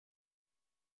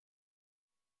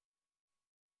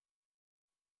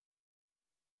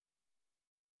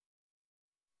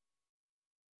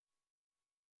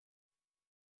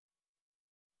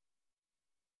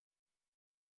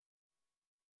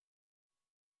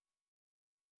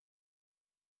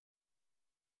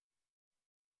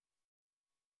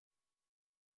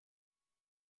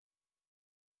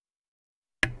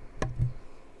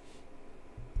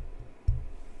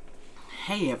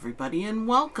Hey everybody, and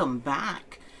welcome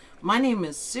back. My name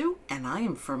is Sue and I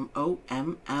am from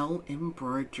OML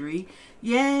Embroidery.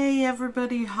 Yay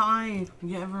everybody, hi.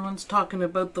 Yeah, everyone's talking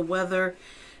about the weather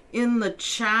in the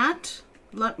chat.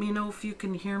 Let me know if you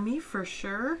can hear me for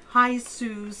sure. Hi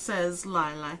Sue, says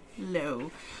Lila.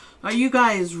 Hello. Are you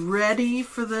guys ready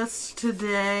for this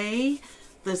today?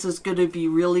 This is going to be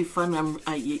really fun.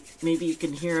 Maybe you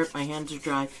can hear it. My hands are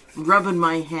dry. I'm rubbing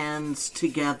my hands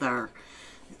together.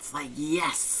 It's like,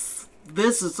 yes,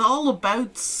 this is all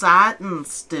about satin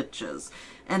stitches.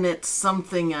 And it's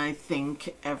something I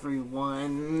think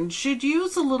everyone should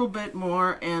use a little bit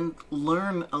more and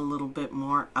learn a little bit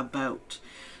more about.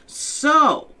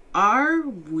 So, are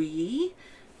we...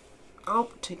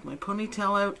 Oh, take my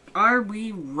ponytail out. Are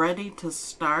we ready to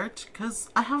start?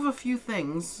 Because I have a few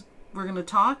things. We're going to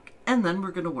talk and then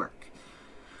we're going to work.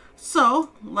 So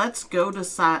let's go to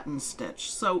Satin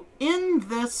Stitch. So in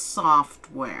this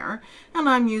software, and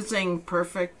I'm using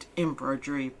Perfect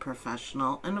Embroidery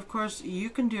Professional, and of course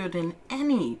you can do it in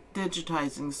any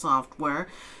digitizing software.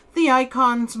 The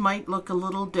icons might look a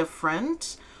little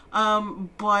different,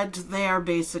 but they are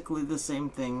basically the same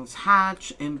things.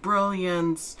 Hatch,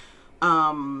 Embrilliance,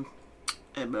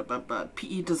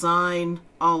 PEDesign,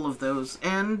 all of those,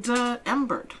 and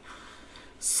Embird.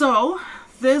 So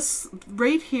this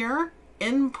right here,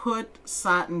 input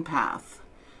satin path.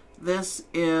 This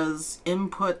is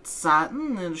input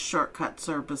satin, and shortcuts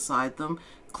are beside them.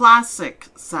 Classic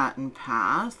satin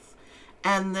path,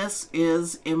 and this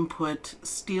is input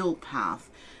steel path.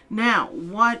 Now,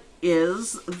 what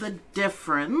is the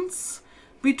difference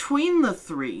between the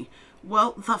three?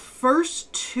 Well, the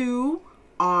first two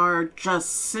are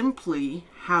just simply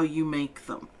how you make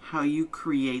them, how you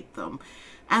create them.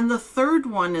 And the third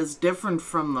one is different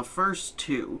from the first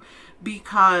two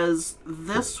because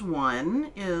this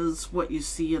one is what you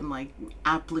see in like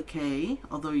applique,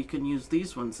 although you can use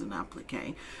these ones in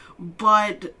applique,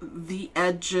 but the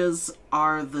edges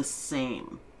are the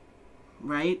same,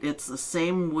 right? It's the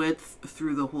same width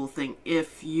through the whole thing.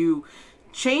 If you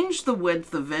change the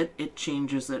width of it, it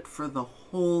changes it for the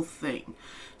whole thing.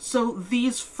 So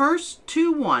these first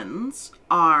two ones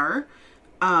are...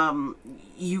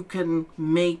 you can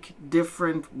make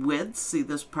different widths. See,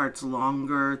 this part's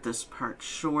longer, this part's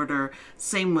shorter.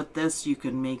 Same with this, you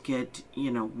can make it,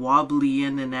 you know, wobbly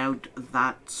in and out,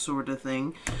 that sort of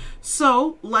thing.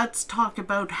 So let's talk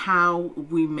about how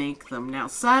we make them. Now,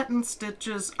 satin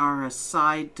stitches are a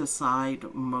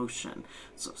side-to-side motion.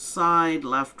 So side,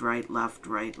 left, right, left,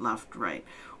 right, left, right.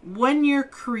 When you're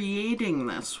creating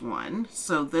this one,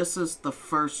 so this is the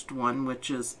first one, which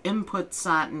is input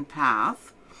satin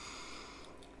path.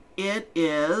 It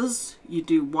is, you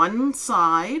do one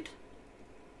side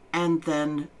and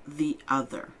then the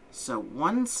other. So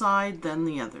one side, then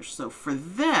the other. So for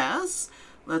this,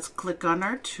 let's click on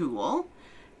our tool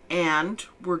and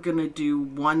we're going to do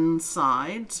one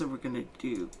side. So we're going to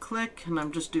do click, and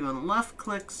I'm just doing left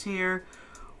clicks here,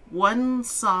 one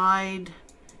side,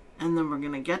 and then we're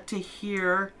going to get to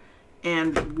here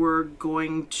and we're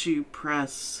going to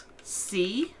press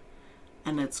C.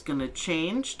 And it's going to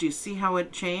change. Do you see how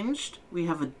it changed? We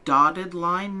have a dotted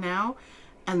line now,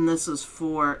 and this is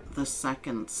for the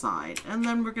second side. And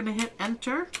then we're going to hit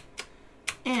enter,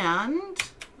 and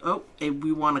oh,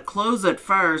 we want to close it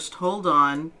first. Hold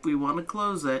on, we want to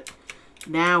close it.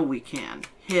 Now we can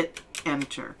hit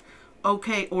enter.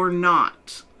 Okay, or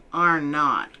not, or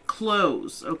not.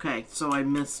 Close. Okay, so I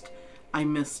missed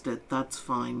it. That's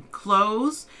fine.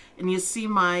 Close, and you see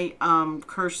my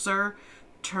cursor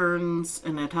turns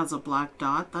and it has a black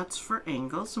dot. That's for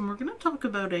angles, and we're going to talk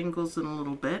about angles in a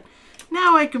little bit.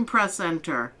 Now I can press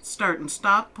enter, start and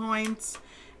stop points,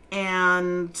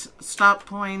 and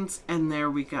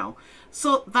there we go.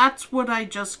 So that's what I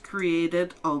just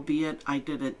created, albeit I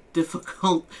did it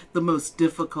difficult, the most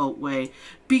difficult way,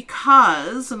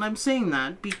 because, and I'm saying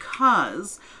that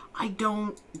because I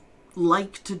don't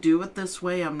like to do it this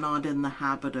way. I'm not in the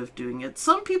habit of doing it.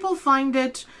 Some people find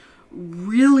it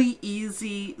really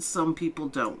easy, some people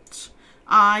don't.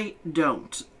 I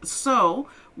don't. So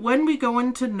when we go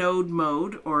into node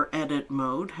mode or edit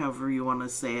mode, however you want to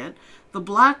say it, the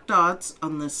black dots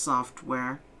on this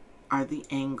software are the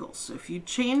angles. So if you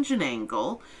change an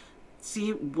angle,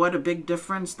 see what a big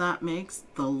difference that makes?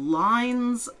 The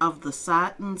lines of the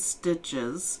satin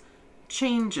stitches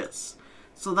changes.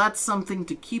 So that's something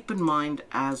to keep in mind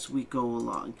as we go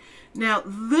along. Now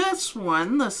this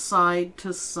one, the side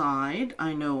to side,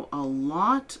 I know a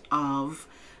lot of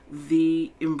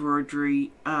the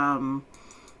embroidery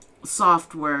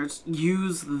softwares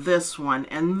use this one,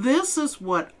 and this is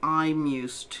what I'm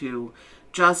used to,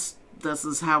 just this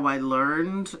is how I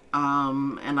learned,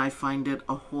 and I find it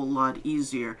a whole lot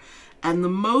easier. And the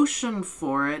motion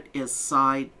for it is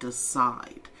side to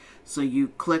side. So you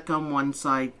click on one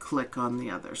side, click on the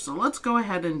other. So let's go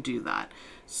ahead and do that.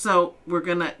 So we're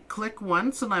gonna click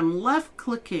once, and I'm left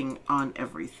clicking on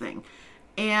everything.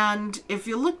 And if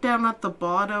you look down at the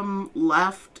bottom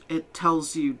left, it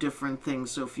tells you different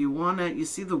things. So if you want to, you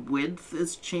see the width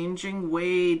is changing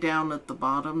way down at the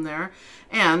bottom there,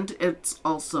 and it's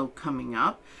also coming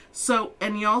up. So,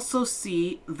 and you also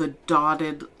see the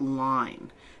dotted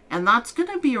line, and that's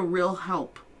going to be a real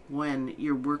help when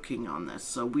you're working on this.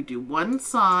 So we do one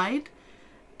side,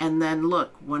 and then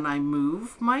look, when I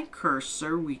move my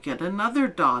cursor, we get another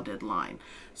dotted line.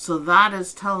 So that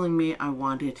is telling me I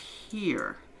want it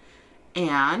here.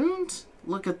 And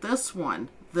look at this one.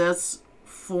 This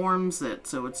forms it.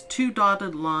 So it's two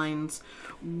dotted lines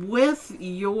with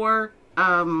your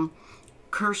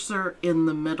cursor in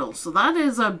the middle. So that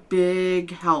is a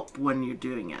big help when you're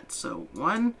doing it. So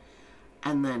one,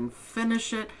 and then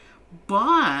finish it.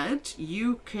 But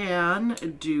you can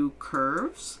do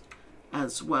curves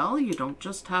as well. You don't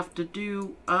just have to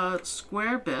do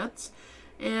square bits.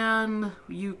 And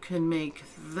you can make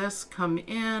this come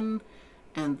in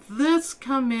and this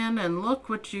come in, and look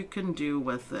what you can do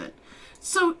with it.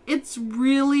 So it's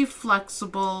really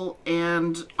flexible,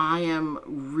 and I am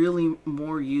really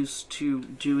more used to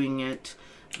doing it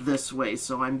this way,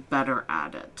 so I'm better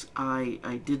at it. I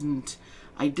didn't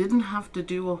have to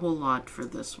do a whole lot for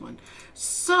this one.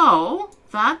 So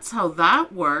that's how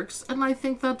that works, and I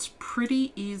think that's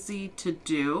pretty easy to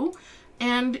do.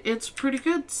 And it's pretty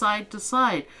good side to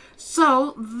side.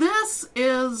 So this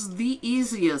is the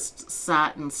easiest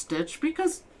satin stitch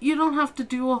because you don't have to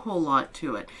do a whole lot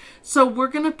to it. So we're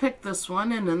going to pick this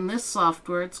one, and in this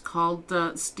software it's called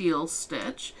Steel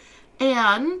Stitch.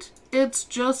 And it's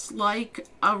just like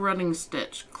a running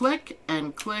stitch. Click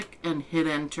and hit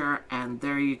enter, and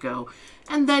there you go.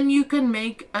 And then you can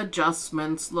make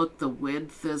adjustments. Look, the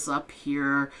width is up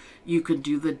here. You can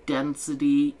do the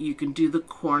density. You can do the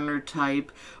corner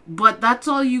type. But that's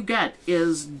all you get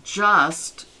is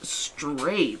just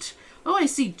straight. Oh, I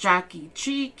see Jackie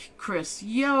Cheek, Chris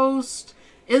Yost,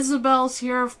 Isabel's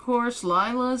here, of course.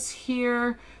 Lila's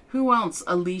here. Who else?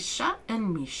 Alicia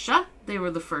and Misha. They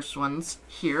were the first ones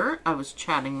here. I was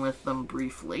chatting with them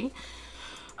briefly.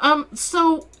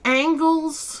 So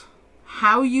angles,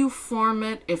 how you form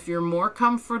it, if you're more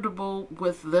comfortable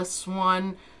with this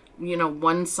one, you know,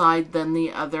 one side than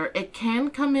the other, it can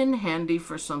come in handy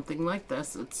for something like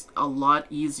this. It's a lot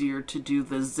easier to do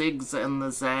the zigs and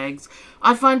the zags.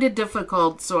 I find it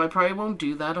difficult, so I probably won't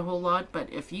do that a whole lot,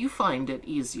 but if you find it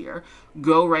easier,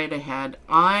 go right ahead.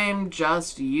 I'm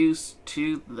just used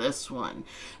to this one.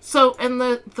 So, and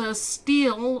the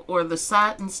steel or the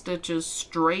satin stitches,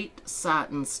 straight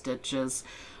satin stitches,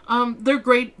 they're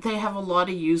great. They have a lot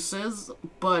of uses,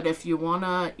 but if you want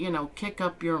to, you know, kick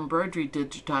up your embroidery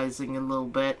digitizing a little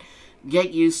bit,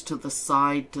 get used to the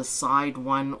side to side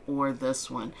one or this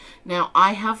one. Now,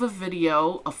 I have a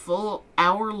video, a full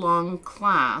hour-long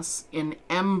class in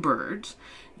Embird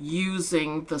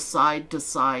using the side to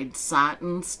side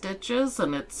satin stitches,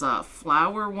 and it's a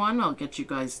flower one. I'll get you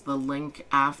guys the link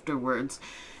afterwards.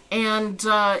 And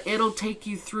it'll take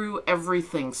you through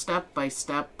everything step by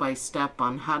step by step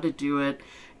on how to do it.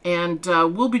 And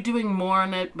we'll be doing more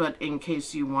on it, but in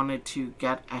case you wanted to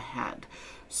get ahead.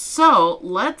 So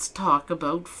let's talk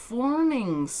about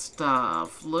forming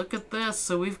stuff. Look at this.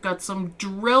 So we've got some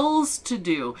drills to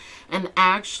do. And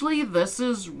actually, this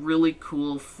is really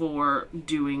cool for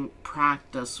doing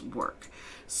practice work.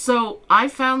 So I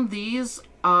found these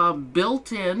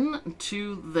built in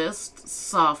to this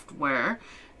software.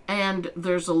 And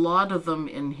there's a lot of them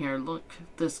in here. Look,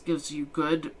 this gives you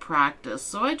good practice.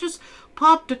 So I just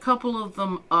popped a couple of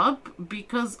them up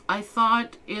because I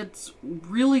thought it's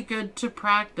really good to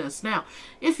practice. Now,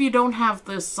 if you don't have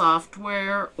this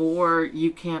software or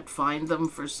you can't find them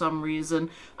for some reason,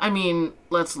 I mean,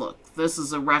 let's look. This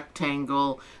is a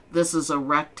rectangle. This is a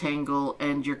rectangle,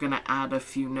 and you're going to add a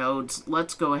few nodes.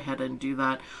 Let's go ahead and do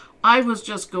that. I was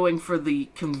just going for the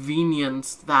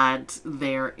convenience that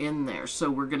they're in there. So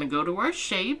we're going to go to our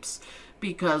shapes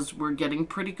because we're getting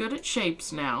pretty good at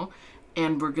shapes now.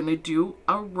 And we're going to do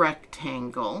a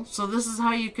rectangle. So this is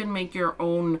how you can make your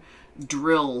own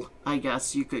drill, I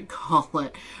guess you could call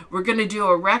it. We're going to do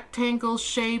a rectangle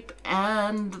shape,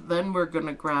 and then we're going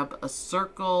to grab a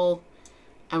circle.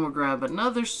 And we'll grab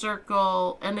another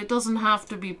circle, and it doesn't have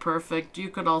to be perfect. You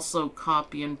could also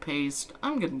copy and paste.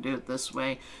 I'm going to do it this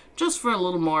way, just for a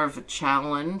little more of a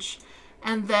challenge.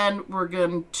 And then we're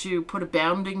going to put a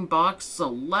bounding box. So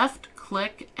left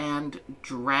click and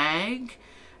drag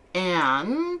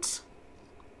and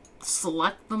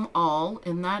select them all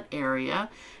in that area.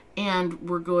 And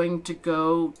we're going to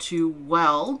go to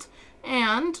weld,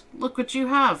 and look what you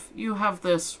have. You have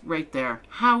this right there.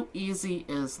 How easy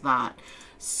is that?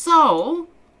 So,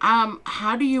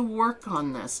 how do you work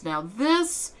on this? Now,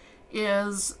 this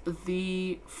is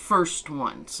the first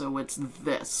one. So it's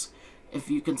this.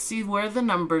 If you can see where the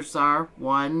numbers are,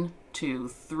 1, 2,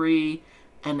 3,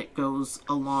 and it goes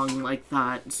along like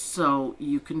that. So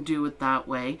you can do it that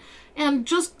way. And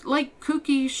just like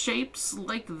kooky shapes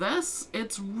like this,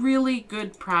 it's really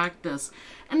good practice.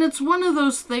 And it's one of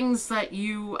those things that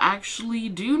you actually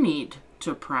do need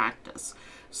to practice.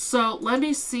 So let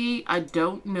me see. I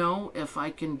don't know if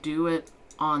I can do it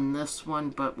on this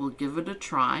one, but we'll give it a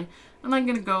try. And I'm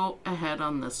going to go ahead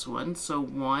on this one. So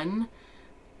 1,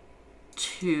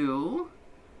 2,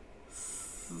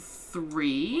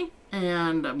 3,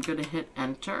 and I'm going to hit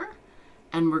enter,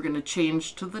 and we're going to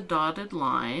change to the dotted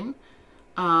line,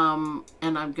 and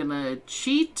I'm going to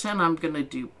cheat, and I'm going to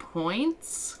do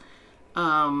points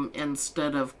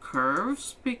instead of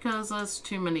curves, because that's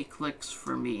too many clicks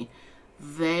for me.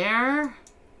 There,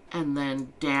 and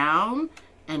then down,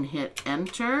 and hit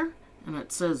enter, and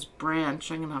it says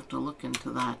branch. I'm going to have to look into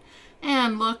that.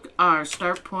 And look, our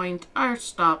start point, our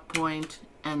stop point,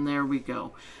 and there we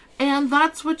go. And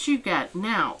that's what you get.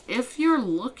 Now, if you're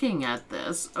looking at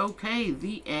this, okay,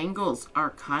 the angles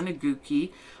are kind of gooky.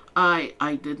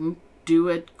 I didn't do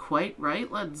it quite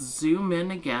right. Let's zoom in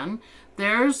again.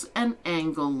 There's an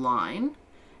angle line.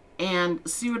 And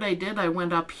see what I did? I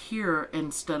went up here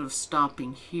instead of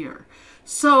stopping here.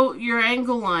 So your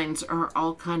angle lines are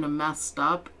all kind of messed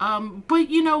up. But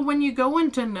you know, when you go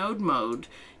into node mode,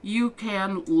 you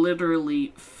can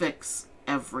literally fix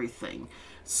everything.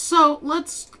 So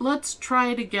let's try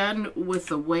it again with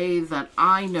the way that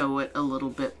I know it a little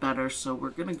bit better. So we're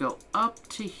going to go up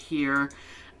to here,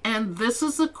 and this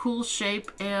is a cool shape.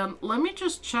 And let me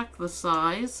just check the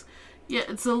size. Yeah,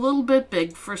 it's a little bit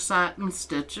big for satin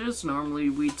stitches. Normally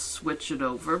we'd switch it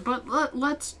over, but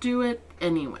let's do it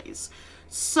anyways.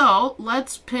 So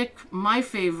let's pick my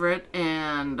favorite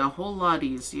and a whole lot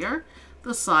easier,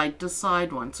 the side to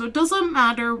side one. So it doesn't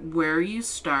matter where you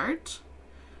start.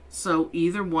 So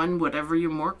either one, whatever you're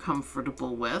more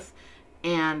comfortable with.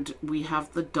 And we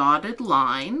have the dotted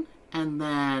line, and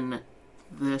then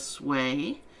this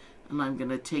way. And I'm going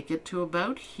to take it to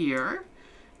about here.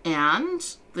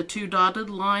 And the 2 dotted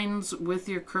lines with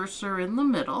your cursor in the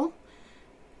middle.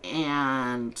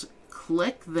 And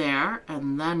click there,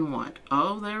 and then what?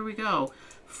 Oh, there we go.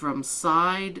 From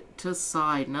side to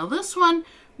side. Now this one,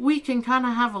 we can kind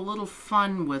of have a little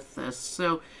fun with this.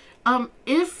 So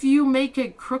if you make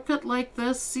it crooked like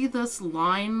this, see this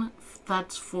line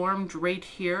that's formed right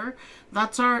here?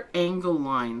 That's our angle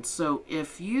line. So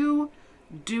if you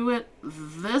do it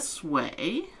this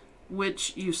way,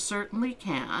 which you certainly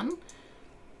can,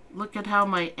 look at how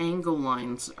my angle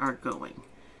lines are going.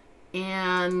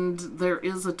 And there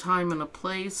is a time and a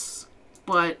place,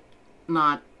 but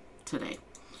not today.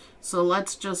 So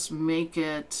let's just make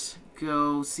it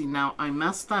go. See, now I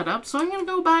messed that up, so I'm going to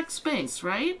go backspace,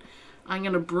 right? I'm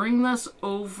going to bring this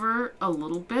over a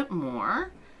little bit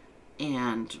more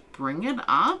and bring it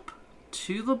up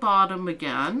to the bottom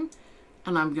again,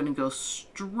 and I'm going to go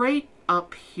straight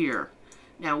up here.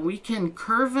 Now we can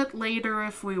curve it later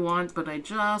if we want, but I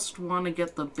just want to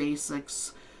get the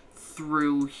basics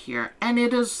through here. And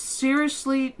it is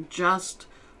seriously just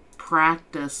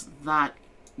practice that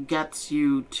gets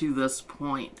you to this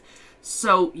point.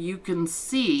 So you can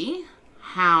see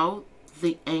how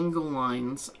the angle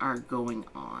lines are going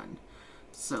on.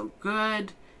 So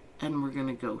good. And we're going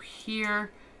to go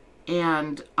here.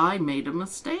 And I made a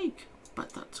mistake,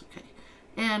 but that's okay.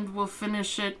 And we'll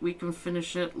finish it. We can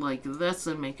finish it like this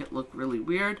and make it look really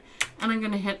weird. And I'm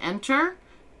going to hit enter.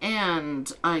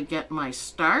 And I get my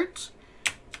start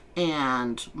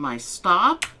and my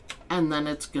stop. And then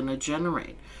it's going to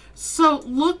generate. So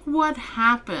look what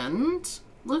happened.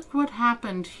 Look what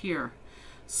happened here.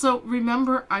 So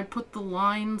remember, I put the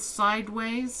line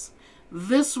sideways.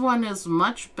 This one is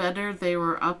much better. They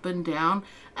were up and down.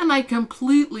 And I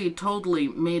completely, totally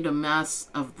made a mess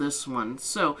of this one.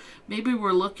 So maybe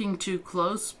we're looking too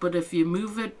close, but if you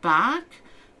move it back,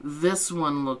 this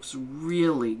one looks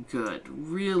really good.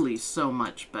 Really so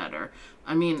much better.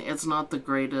 I mean, it's not the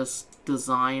greatest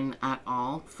design at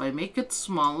all. If I make it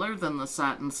smaller, then the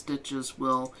satin stitches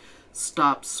will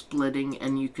stop splitting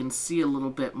and you can see a little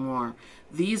bit more.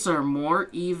 These are more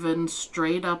even,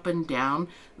 straight up and down.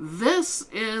 This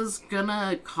is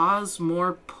gonna cause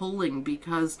more pulling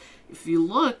because if you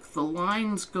look, the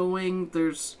lines going,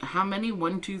 there's how many?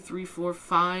 1, 2, 3, 4,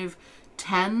 5,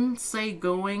 10, say,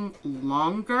 going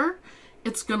longer.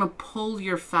 It's gonna pull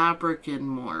your fabric in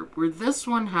more. Where this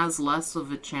one has less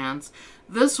of a chance,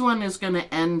 this one is gonna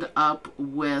end up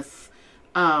with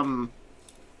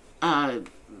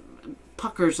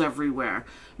puckers everywhere.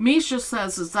 Misha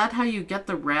says, is that how you get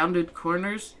the rounded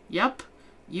corners? Yep,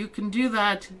 you can do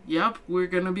that. Yep, we're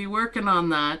going to be working on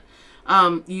that.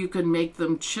 You can make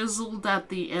them chiseled at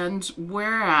the end,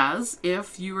 whereas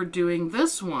if you are doing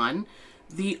this one,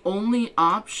 the only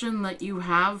option that you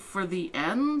have for the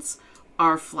ends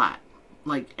are flat.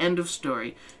 Like, end of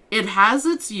story. It has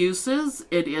its uses.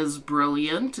 It is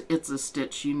brilliant. It's a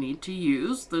stitch you need to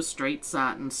use, the straight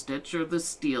satin stitch or the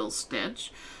steel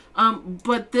stitch.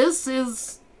 But this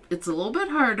is, it's a little bit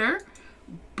harder,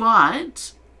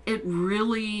 but it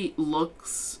really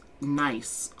looks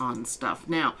nice on stuff.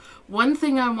 Now, one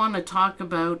thing I want to talk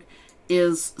about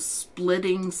is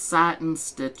splitting satin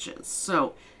stitches.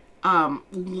 So,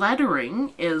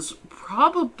 lettering is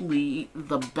probably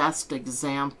the best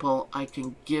example I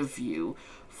can give you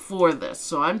for this.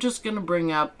 So I'm just going to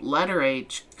bring up letter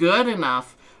H, good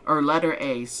enough, or letter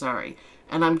A, sorry,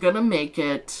 and I'm going to make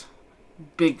it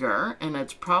bigger, and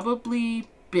it's probably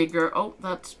bigger. Oh,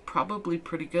 that's probably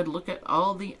pretty good. Look at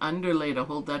all the underlay to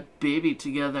hold that baby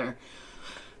together.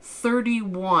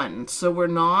 31, so we're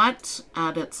not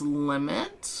at its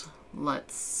limit.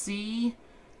 Let's see,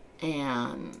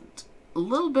 and a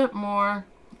little bit more.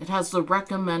 It has the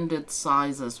recommended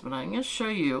sizes, but I'm going to show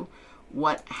you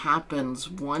what happens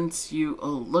once you, oh,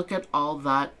 look at all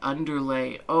that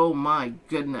underlay. Oh my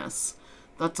goodness.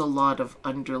 That's a lot of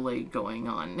underlay going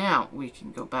on. Now, we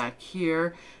can go back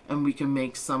here and we can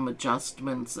make some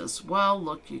adjustments as well.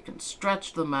 Look, you can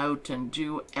stretch them out and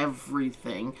do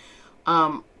everything.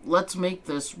 Let's make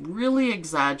this really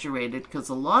exaggerated because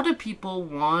a lot of people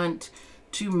want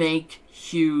to make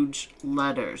huge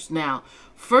letters. Now,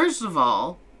 first of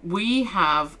all, we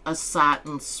have a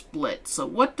satin split. So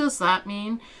what does that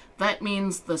mean? That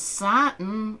means the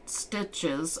satin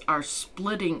stitches are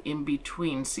splitting in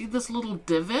between. See this little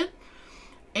divot?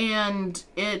 And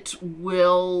it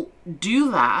will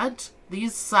do that.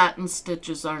 These satin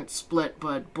stitches aren't split,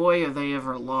 but boy, are they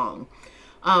ever long.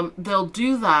 They'll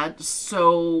do that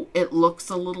so it looks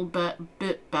a little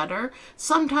bit better.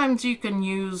 Sometimes you can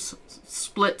use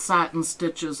split satin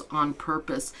stitches on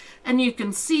purpose. And you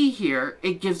can see here,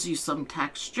 it gives you some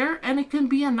texture and it can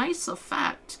be a nice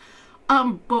effect.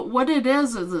 But what it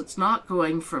is it's not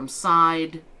going from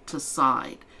side to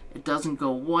side. It doesn't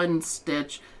go one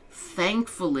stitch.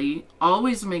 Thankfully,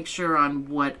 always make sure on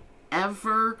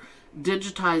whatever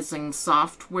digitizing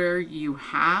software you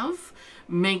have,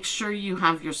 make sure you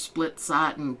have your split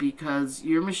satin because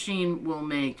your machine will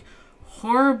make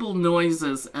horrible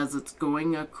noises as it's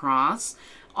going across.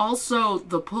 Also,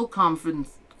 the pull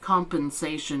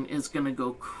compensation is going to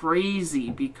go crazy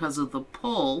because of the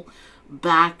pull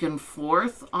back and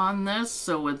forth on this,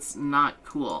 so it's not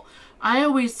cool. I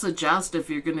always suggest if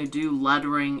you're going to do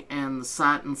lettering and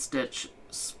satin stitch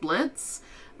splits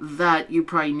that you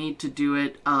probably need to do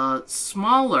it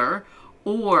smaller,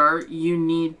 or you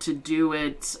need to do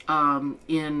it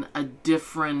in a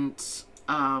different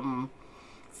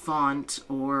font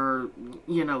or,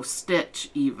 you know,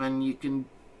 stitch even. You can,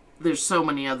 there's so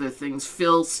many other things.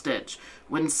 Fill stitch.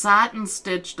 When satin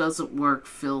stitch doesn't work,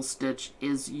 fill stitch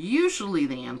is usually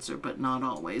the answer, but not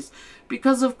always.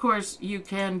 Because, of course, you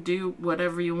can do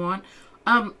whatever you want.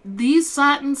 These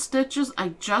satin stitches,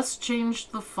 I just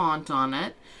changed the font on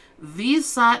it. These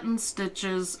satin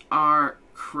stitches are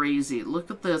crazy. Look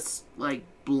at this, like,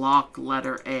 block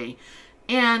letter A.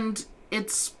 And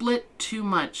it's split too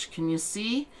much. Can you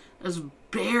see? There's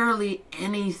barely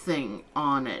anything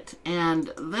on it.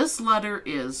 And this letter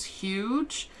is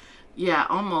huge. Yeah,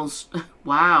 almost,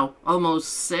 wow, almost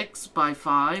 6 by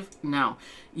 5. No,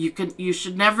 you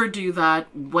should never do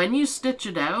that. When you stitch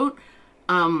it out,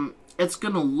 it's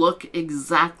going to look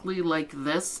exactly like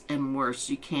this and worse.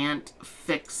 You can't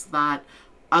fix that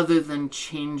other than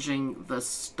changing the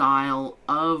style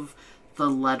of the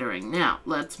lettering. Now,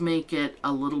 let's make it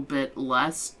a little bit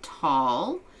less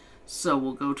tall. So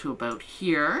we'll go to about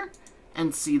here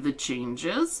and see the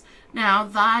changes. Now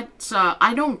that,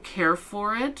 I don't care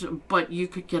for it, but you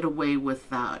could get away with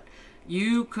that.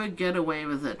 You could get away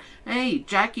with it. Hey,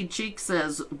 Jackie Cheek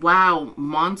says, wow,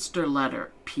 monster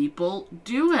letter. People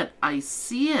do it. I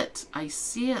see it. I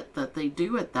see it that they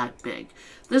do it that big.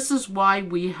 This is why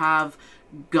we have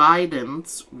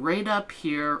guidance right up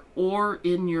here, or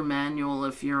in your manual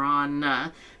if you're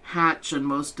on Hatch and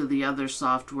most of the other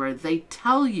software. They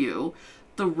tell you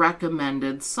the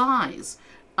recommended size.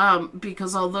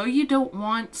 Because although you don't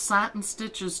want satin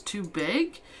stitches too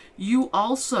big, you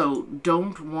also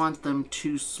don't want them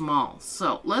too small.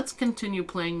 So let's continue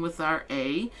playing with our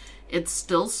A. It's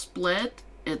still split,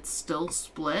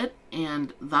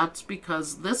 and that's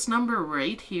because this number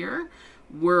right here,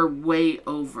 we're way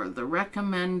over. The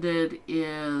recommended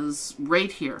is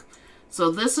right here. So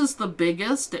this is the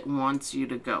biggest it wants you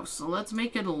to go. So let's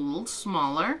make it a little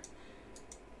smaller.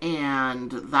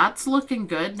 And that's looking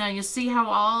good. Now you see how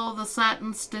all the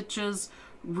satin stitches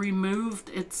removed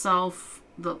itself,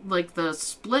 like the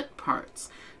split parts.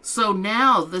 So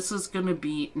now this is going to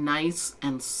be nice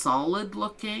and solid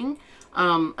looking.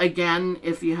 Again,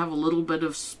 if you have a little bit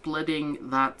of splitting,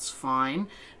 that's fine.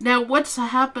 Now what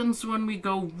happens when we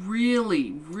go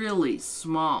really, really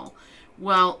small?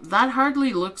 Well, that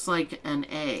hardly looks like an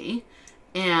A,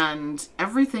 and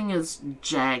everything is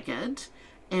jagged.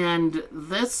 And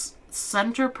this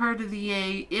center part of the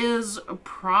A is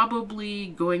probably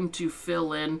going to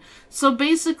fill in. So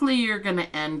basically you're going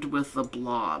to end with a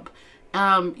blob.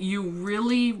 You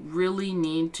really, really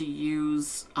need to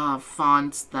use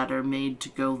fonts that are made to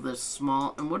go this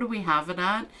small. And what do we have it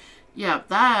at? Yeah,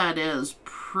 that is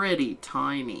pretty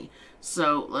tiny.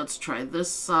 So let's try this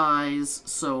size.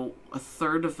 So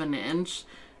 1/3 of an inch.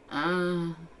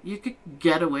 You could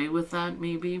get away with that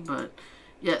maybe, but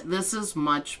yeah, this is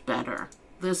much better.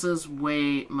 This is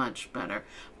way much better.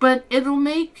 But it'll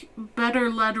make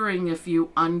better lettering if you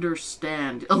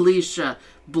understand. Alicia,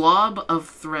 blob of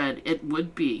thread. It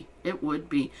would be. It would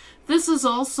be. This is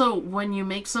also when you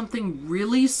make something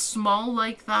really small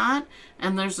like that,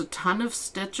 and there's a ton of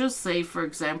stitches. Say, for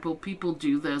example, people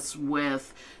do this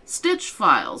with stitch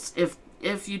files.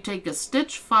 If you take a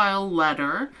stitch file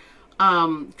letter,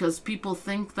 because people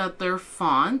think that they're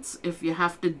fonts. If you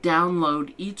have to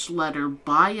download each letter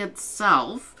by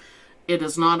itself, it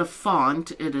is not a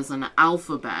font, it is an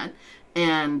alphabet,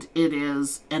 and it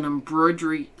is an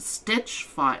embroidery stitch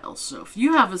file. So if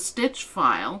you have a stitch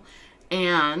file,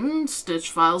 and stitch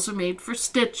files are made for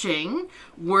stitching,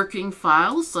 working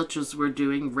files, such as we're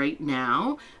doing right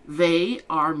now, they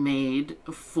are made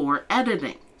for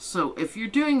editing. So if you're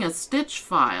doing a stitch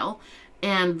file,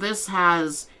 and this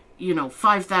has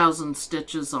 5,000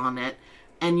 stitches on it,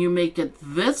 and you make it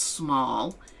this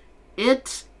small,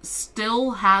 it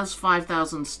still has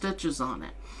 5,000 stitches on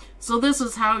it. So this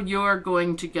is how you're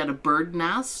going to get a bird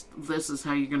nest. This is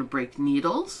how you're going to break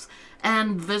needles.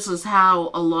 And this is how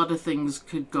a lot of things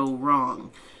could go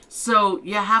wrong. So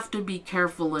you have to be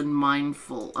careful and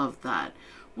mindful of that.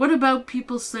 What about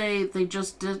people say they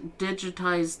just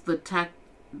digitize the text?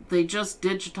 They just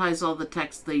digitize all the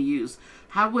text they use.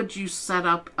 How would you set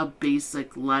up a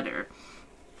basic letter?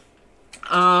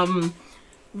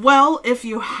 Well, if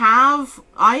you have,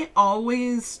 I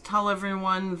always tell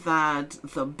everyone that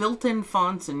the built-in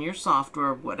fonts in your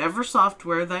software, whatever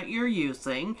software that you're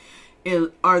using,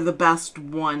 are the best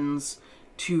ones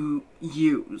to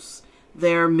use.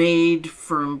 They're made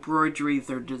for embroidery.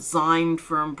 They're designed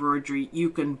for embroidery. You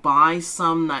can buy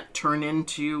some that turn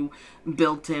into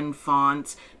built-in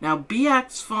fonts. Now,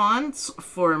 BX fonts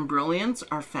for Embrilliance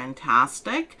are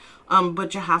fantastic,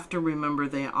 but you have to remember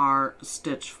they are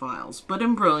stitch files. But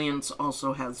Embrilliance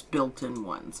also has built-in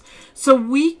ones. So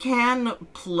we can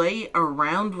play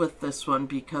around with this one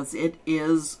because it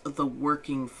is the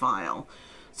working file.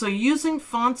 So using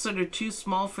fonts that are too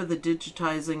small for the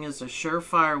digitizing is a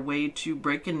surefire way to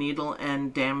break a needle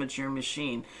and damage your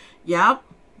machine. Yep.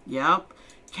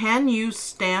 Can you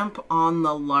stamp on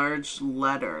the large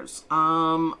letters?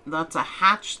 That's a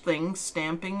Hatch thing,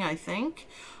 stamping, I think.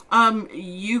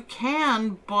 You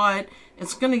can, but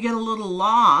it's going to get a little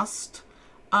lost.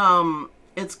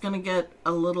 It's going to get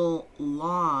a little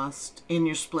lost in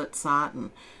your split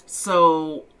satin.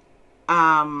 So,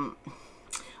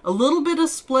 a little bit of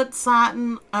split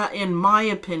satin, in my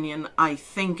opinion, I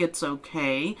think it's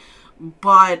okay,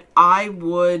 but I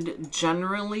would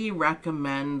generally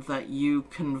recommend that you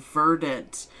convert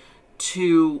it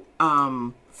to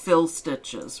fill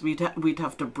stitches. We'd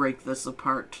have to break this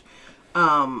apart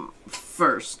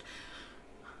first.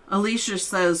 Alicia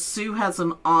says, Sue has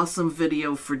an awesome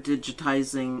video for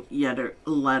digitizing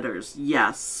letters.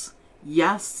 Yes.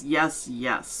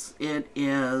 It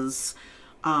is.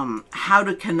 How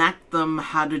to connect them,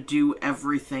 how to do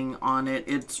everything on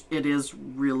it. It is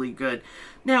really good.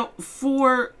 Now,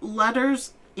 for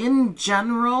letters in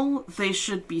general, they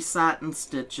should be satin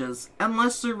stitches,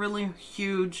 unless they're really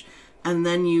huge, and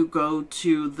then you go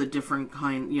to the different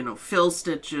kind, fill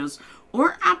stitches,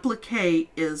 or applique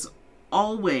is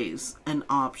always an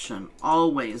option,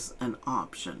 always an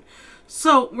option.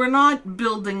 So we're not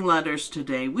building letters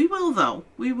today. We will though.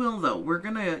 We're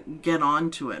going to get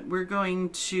on to it. We're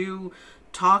going to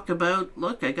talk about,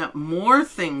 look, I got more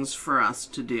things for us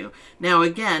to do. Now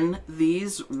again,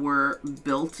 these were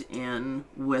built in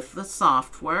with the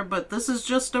software, but this is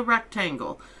just a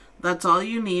rectangle. That's all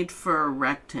you need for a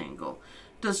rectangle.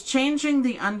 Does changing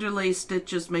the underlay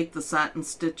stitches make the satin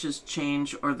stitches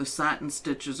change, or the satin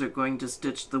stitches are going to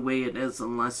stitch the way it is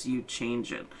unless you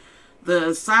change it?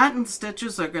 The satin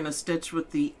stitches are going to stitch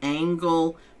with the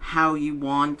angle how you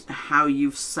want, how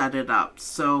you've set it up.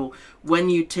 So when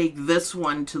you take this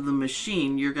one to the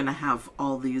machine, you're going to have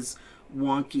all these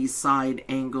wonky side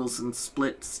angles and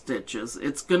split stitches.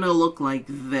 It's going to look like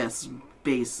this,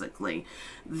 basically.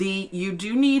 You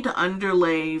do need to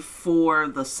underlay for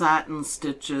the satin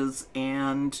stitches,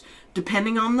 and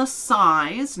depending on the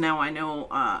size, now I know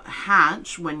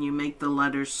Hatch, when you make the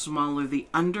letters smaller, the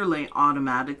underlay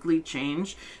automatically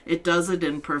change. It does it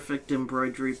in Perfect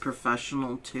Embroidery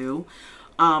Professional too.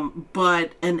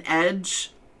 But an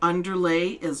edge underlay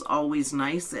is always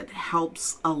nice. It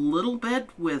helps a little bit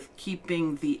with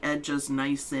keeping the edges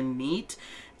nice and neat.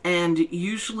 And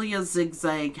usually a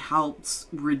zigzag helps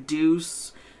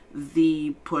reduce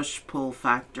the push-pull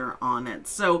factor on it.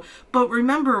 So, but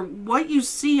remember, what you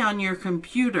see on your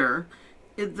computer,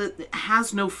 it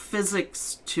has no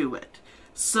physics to it.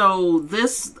 So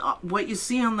this, what you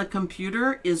see on the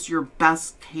computer is your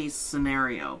best case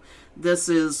scenario. This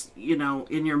is, you know,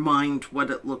 in your mind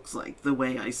what it looks like, the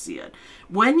way I see it.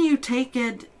 When you take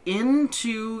it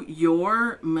into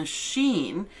your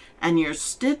machine and you're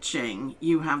stitching,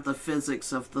 you have the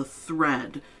physics of the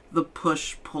thread, the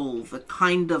push-pull, the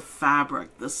kind of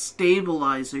fabric, the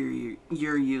stabilizer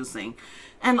you're using.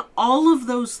 And all of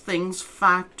those things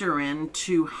factor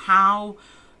into how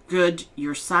good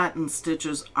your satin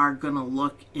stitches are going to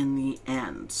look in the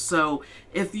end. So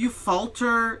if you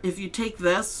falter, if you take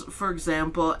this, for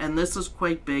example, and this is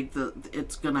quite big,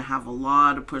 it's going to have a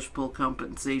lot of push-pull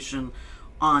compensation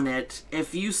on it.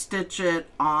 If you stitch it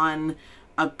on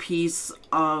a piece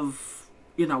of,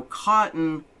 you know,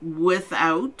 cotton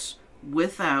without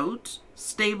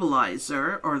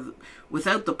stabilizer, or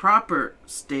without the proper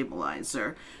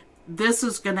stabilizer, this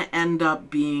is going to end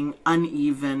up being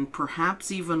uneven,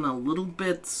 perhaps even a little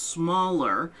bit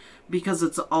smaller, because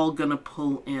it's all going to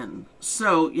pull in.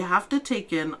 So you have to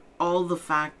take in all the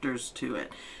factors to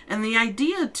it. And the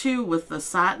idea too with the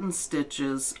satin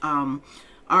stitches,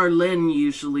 Lynn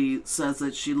usually says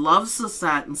that she loves the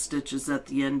satin stitches at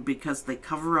the end because they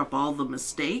cover up all the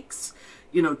mistakes,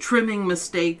 you know, trimming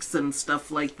mistakes and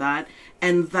stuff like that.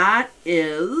 And that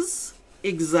is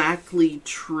exactly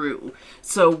true.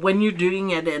 So when you're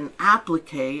doing it in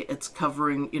applique, it's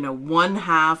covering, you know,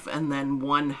 1/2 and then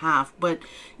 1/2, but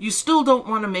you still don't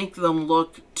want to make them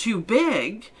look too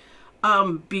big,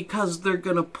 because they're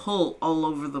gonna pull all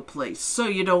over the place. So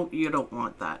you don't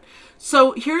want that.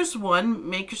 So here's one.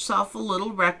 Make yourself a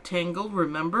little rectangle.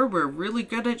 Remember, we're really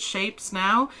good at shapes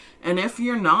now, and if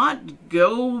you're not,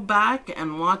 go back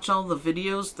and watch all the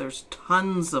videos. There's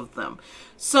tons of them.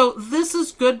 So this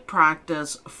is good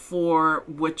practice for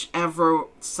whichever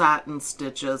satin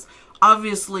stitches.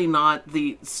 Obviously not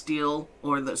the steel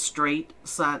or the straight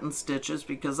satin stitches,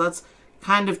 because that's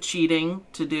kind of cheating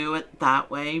to do it that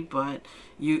way, but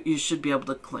you should be able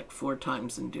to click 4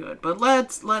 times and do it. But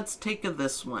let's take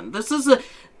this one. This is a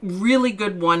really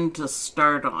good one to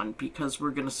start on, because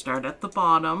we're going to start at the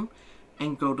bottom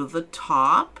and go to the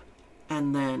top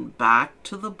and then back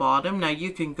to the bottom. Now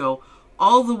you can go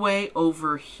all the way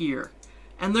over here,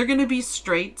 and they're going to be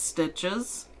straight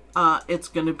stitches. It's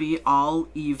going to be all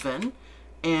even,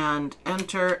 and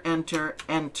enter, enter,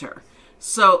 enter.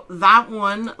 So that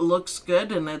one looks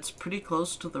good, and it's pretty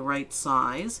close to the right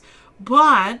size.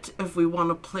 But if we want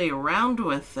to play around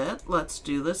with it, let's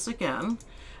do this again.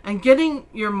 And getting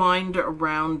your mind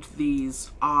around these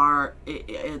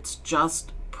it's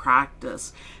just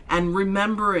practice. And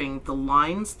remembering the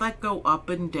lines that go up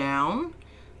and down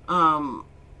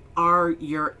are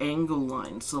your angle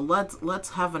lines. So let's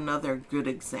have another good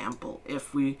example.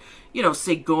 If we, you know,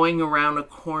 say going around a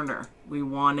corner, we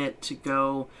want it to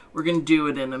go, we're going to do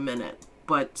it in a minute,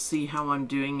 but see how I'm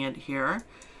doing it here?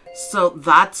 So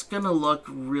that's going to look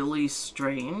really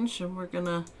strange, and we're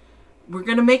going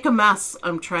to make a mess.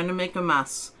 I'm trying to make a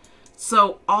mess.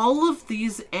 So all of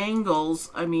these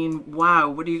angles, I mean, wow,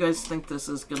 what do you guys think this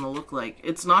is going to look like?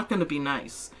 It's not going to be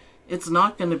nice. It's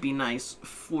not going to be nice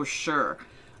for sure.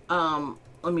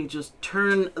 Let me just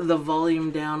turn the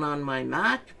volume down on my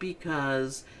Mac,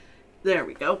 because there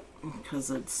we go,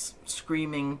 because it's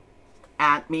screaming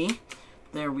at me.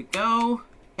 There we go.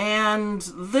 And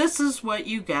this is what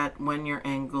you get when your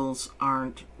angles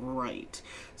aren't right.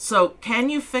 So can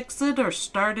you fix it or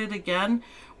start it again?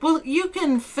 Well, you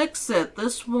can fix it.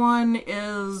 This one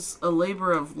is a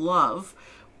labor of love,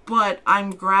 but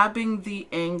I'm grabbing the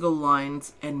angle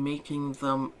lines and making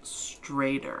them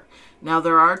straighter. Now,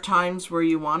 there are times where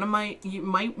you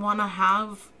might want to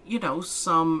have, you know,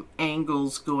 some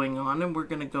angles going on, and we're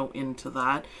going to go into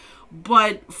that.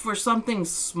 But for something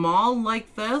small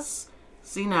like this,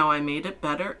 see, now I made it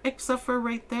better, except for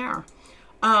right there.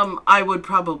 I would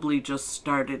probably just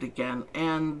start it again,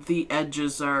 and the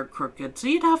edges are crooked, so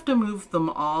you'd have to move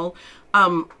them all.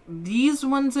 These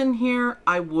ones in here,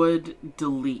 I would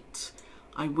delete.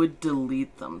 I would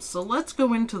delete them. So let's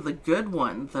go into the good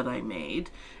one that I made,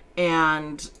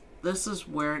 and this is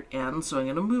where it ends. So I'm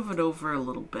going to move it over a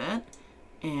little bit,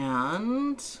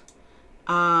 and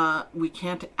we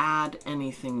can't add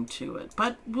anything to it,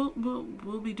 but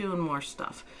we'll be doing more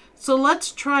stuff. So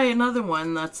let's try another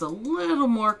one that's a little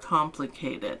more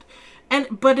complicated.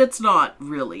 But it's not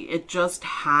really. It just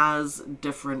has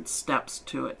different steps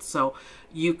to it. So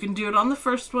you can do it on the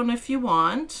first one if you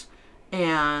want,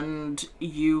 and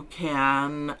you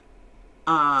can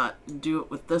do it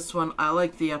with this one. I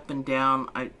like the up and down.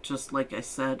 Just like I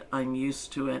said, I'm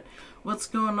used to it. What's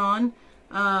going on?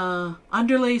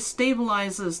 Underlay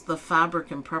stabilizes the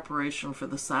fabric in preparation for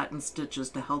the satin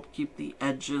stitches to help keep the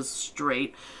edges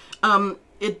straight.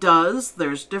 It does.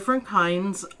 There's different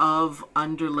kinds of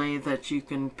underlay that you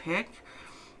can pick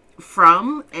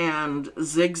from, and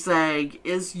zigzag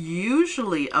is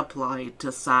usually applied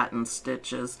to satin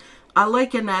stitches. I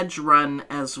like an edge run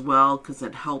as well because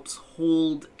it helps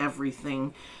hold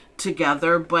everything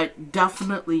together, but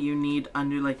definitely you need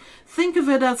underlay. Think of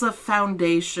it as a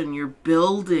foundation. You're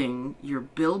building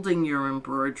your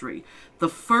embroidery. The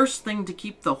first thing to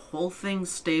keep the whole thing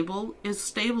stable is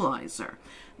stabilizer.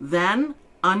 Then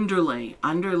underlay.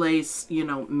 Underlay, you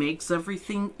know, makes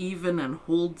everything even and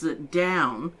holds it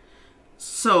down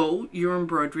so your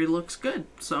embroidery looks good.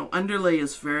 So underlay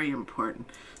is very important.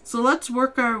 So let's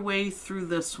work our way through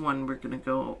this one. We're going to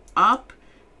go up,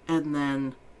 and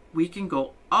then we can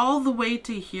go all the way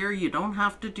to here. You don't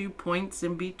have to do points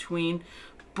in between,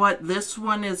 but this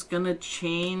one is going to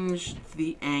change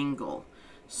the angle.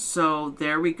 So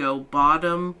there we go.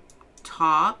 Bottom,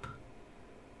 top,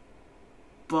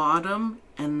 bottom,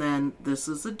 and then this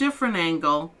is a different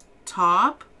angle.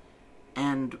 Top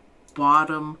and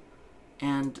bottom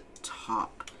and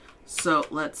top. So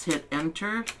let's hit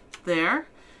enter there.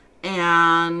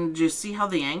 And you see how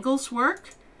the angles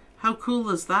work? How cool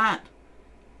is that?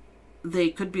 They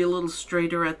could be a little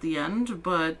straighter at the end,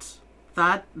 but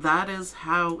that is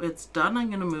how it's done. I'm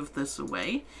going to move this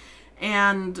away,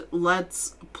 and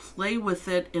let's play with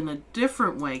it in a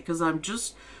different way, because I'm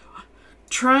just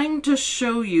trying to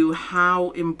show you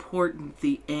how important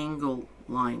the angle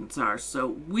lines are. So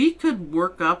we could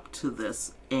work up to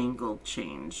this angle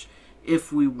change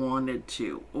if we wanted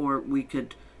to, or we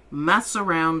could mess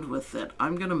around with it.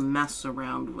 I'm going to mess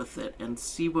around with it and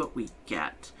see what we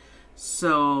get.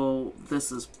 So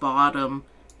this is bottom,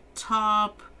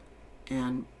 top,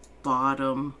 and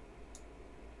bottom,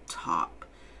 top.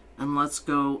 And let's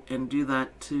go and do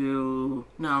that to,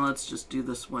 now let's just do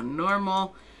this one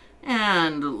normal.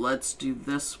 And let's do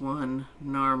this one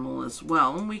normal as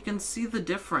well. And we can see the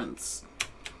difference.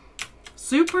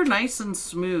 Super nice and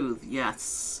smooth,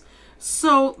 yes.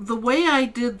 So the way I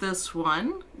did this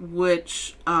one,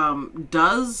 which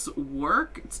does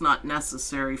work, it's not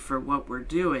necessary for what we're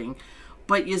doing,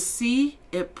 but you see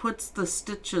it puts the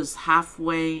stitches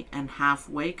halfway and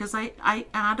halfway because I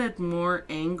added more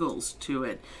angles to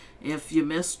it. If you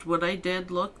missed what I did,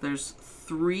 look, there's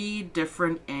 3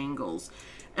 different angles.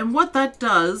 And what that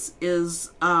does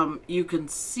is you can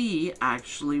see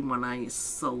actually when I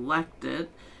select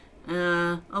it,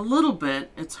 a little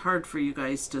bit. It's hard for you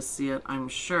guys to see it, I'm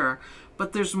sure,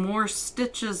 but there's more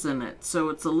stitches in it, so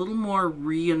it's a little more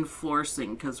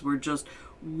reinforcing because we're just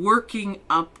working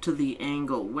up to the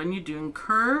angle. When you're doing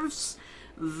curves,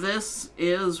 this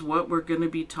is what we're going to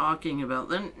be talking about.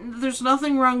 Then there's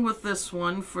nothing wrong with this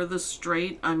one for the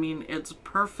straight. I mean, it's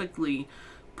perfectly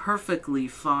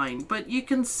fine, but you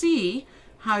can see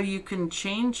how you can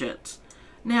change it.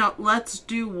 Now let's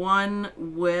do one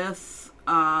with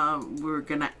we're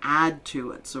going to add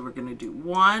to it. So we're going to do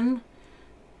 1,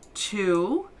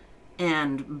 2,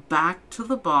 and back to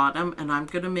the bottom, and I'm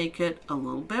going to make it a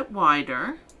little bit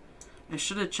wider. I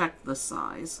should have checked the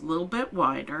size. A little bit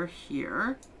wider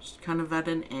here, just kind of at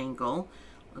an angle.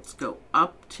 Let's go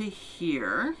up to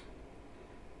here,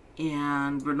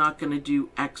 and we're not going to do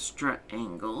extra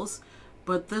angles,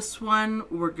 but this one,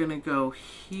 we're going to go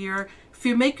here. If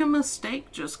you make a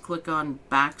mistake, just click on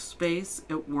backspace.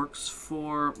 It works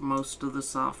for most of the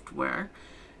software.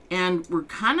 And we're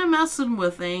kind of messing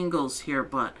with angles here,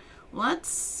 but let's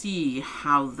see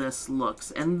how this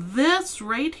looks. And this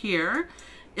right here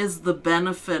is the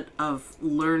benefit of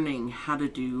learning how to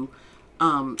do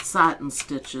satin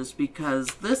stitches, because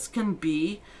this can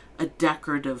be a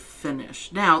decorative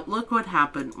finish. Now, look what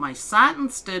happened. My satin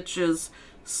stitches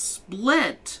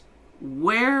split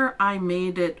where I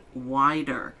made it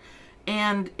wider.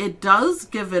 And it does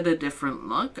give it a different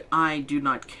look. I do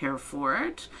not care for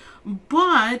it,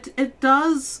 but it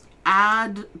does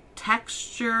add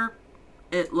texture.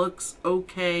 It looks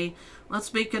okay.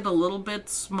 Let's make it a little bit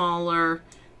smaller,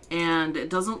 and it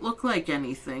doesn't look like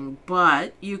anything,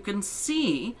 but you can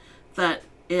see that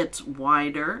it's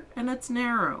wider and it's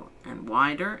narrow and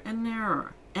wider and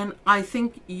narrower. And I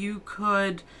think you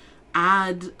could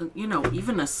add, you know,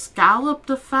 even a scalloped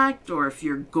effect, or if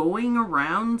you're going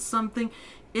around something,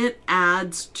 it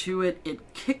adds to it.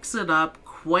 It kicks it up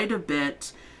quite a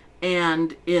bit,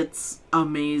 and it's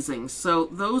amazing. So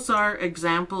those are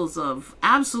examples of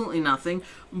absolutely nothing,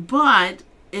 but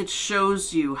it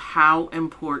shows you how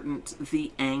important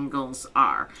the angles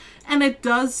are. And it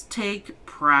does take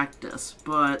practice,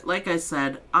 but like I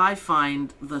said, I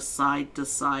find the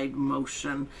side-to-side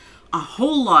motion a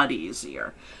whole lot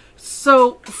easier.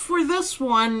 So for this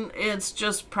one, it's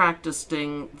just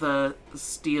practicing the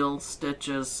steel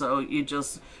stitches. So you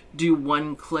just do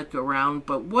one click around.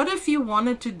 But what if you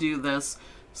wanted to do this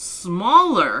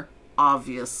smaller,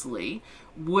 obviously,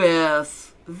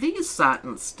 with these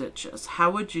satin stitches? How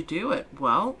would you do it?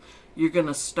 Well, you're going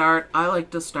to start, I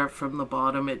like to start from the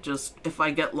bottom. It just, if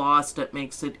I get lost, it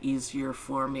makes it easier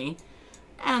for me.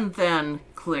 And then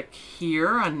click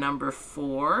here on number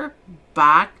 4,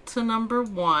 back to number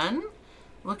 1.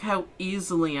 Look how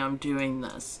easily I'm doing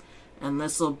this. And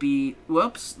this will be,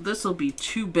 whoops, this will be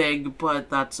too big,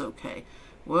 but that's okay.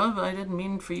 Well, I didn't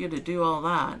mean for you to do all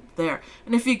that. There.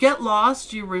 And if you get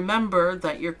lost, you remember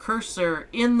that your cursor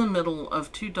in the middle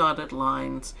of 2 dotted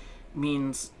lines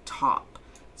means top.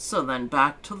 So then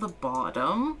back to the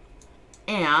bottom.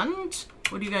 And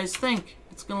what do you guys think?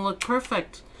 It's going to look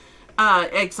perfect.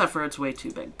 Except for it's way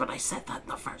too big, but I said that in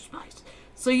the first place.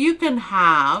 So you can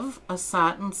have a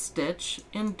satin stitch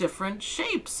in different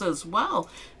shapes as well.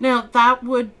 Now that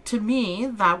would, to me,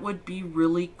 that would be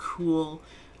really cool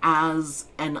as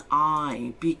an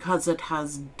eye, because it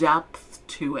has depth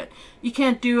to it. You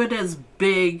can't do it as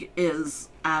big as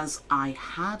I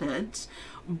had it,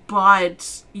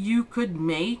 but you could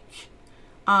make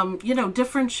you know,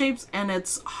 different shapes, and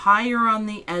it's higher on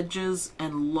the edges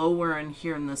and lower in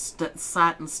here, and the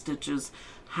satin stitches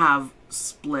have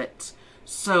split.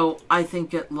 So I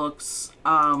think it looks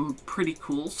pretty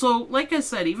cool. So like I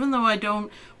said, even though I don't,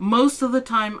 most of the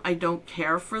time I don't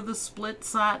care for the split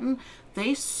satin,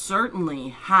 they certainly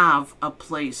have a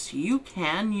place. You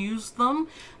can use them,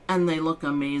 and they look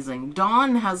amazing.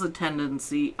 Dawn has a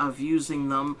tendency of using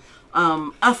them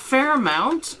a fair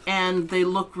amount, and they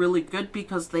look really good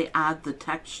because they add the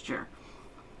texture.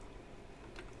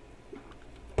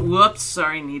 Whoops,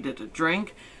 sorry, needed a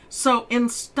drink. So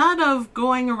instead of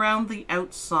going around the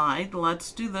outside,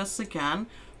 let's do this again,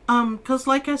 because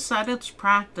like I said, it's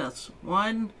practice.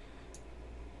 1,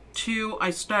 2, I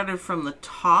started from the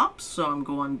top, so I'm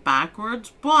going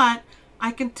backwards, but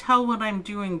I can tell what I'm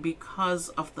doing because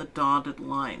of the dotted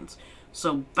lines.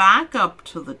 So back up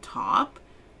to the top,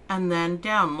 and then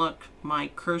down. Look, my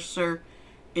cursor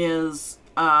is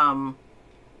in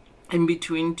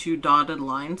between 2 dotted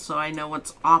lines, so I know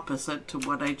it's opposite to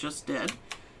what I just did.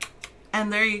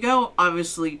 And there you go.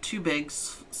 Obviously 2 big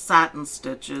satin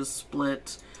stitches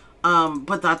split,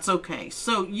 but that's okay.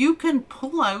 So you can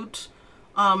pull out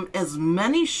as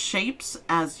many shapes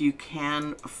as you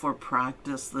can for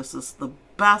practice. This is the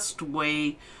best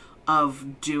way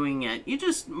of doing it. You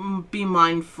just be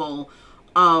mindful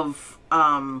of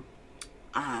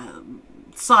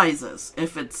sizes.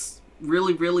 If it's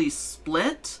really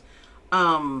split,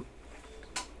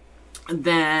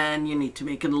 then you need to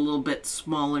make it a little bit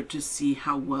smaller to see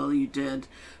how well you did.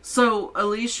 So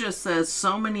Alicia says,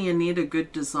 so many Anita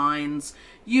good designs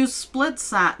use split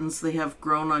satins. They have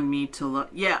grown on me to look.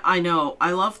 Yeah, I know.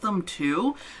 I love them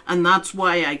too. And that's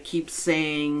why I keep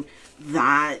saying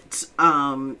that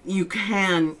you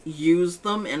can use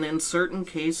them. And in certain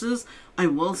cases, I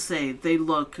will say they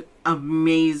look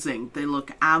amazing. They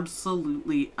look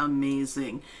absolutely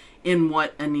amazing in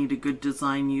what Anita Good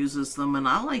Design uses them, and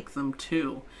I like them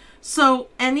too. So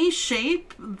any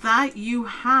shape that you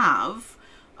have,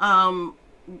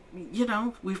 you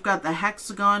know, we've got the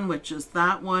hexagon, which is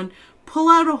that one. pull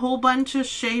out a whole bunch of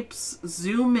shapes,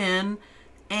 zoom in,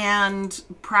 and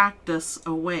practice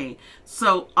away.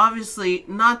 So obviously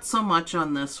not so much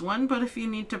on this one, but if you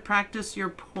need to practice your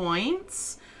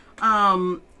points,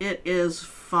 it is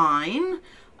fine.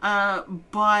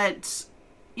 But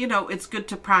you know, it's good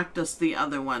to practice the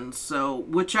other ones. So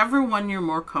whichever one you're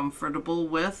more comfortable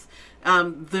with,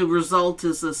 the result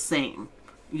is the same.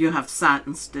 You have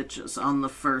satin stitches on the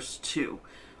first two.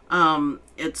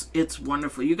 It's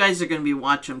wonderful. You guys are going to be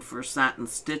watching for satin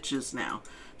stitches now.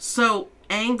 So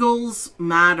angles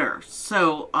matter.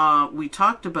 So we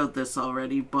talked about this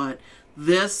already, but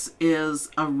this is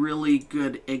a really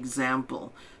good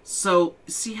example. So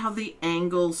see how the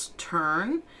angles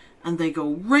turn and they go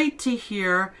right to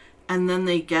here and then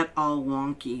they get all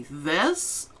wonky.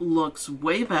 This looks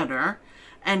way better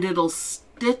and it'll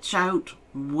stitch out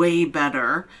way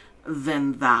better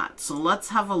than that. So let's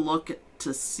have a look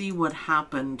to see what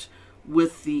happened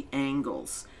with the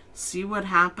angles. See what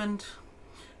happened?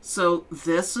 So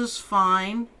this is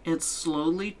fine. It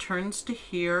slowly turns to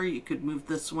here. You could move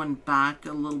this one back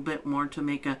a little bit more to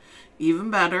make a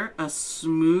even better, a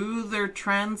smoother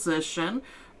transition.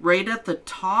 Right at the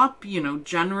top, you know,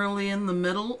 generally in the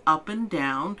middle, up and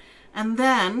down. And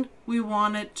then we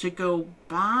want it to go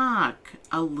back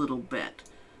a little bit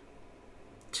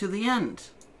to the end.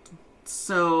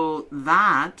 So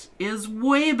that is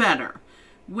way better.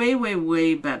 Way, way,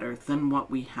 way better than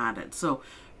what we had it. So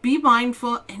be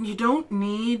mindful, and you don't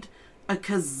need a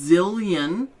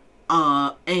gazillion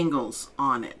angles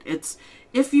on it. It's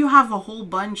if you have a whole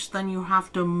bunch, then you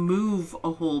have to move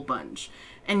a whole bunch.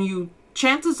 And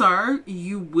chances are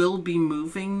you will be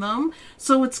moving them.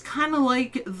 So it's kind of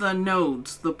like the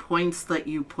nodes, the points that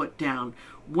you put down.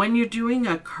 When you're doing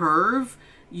a curve,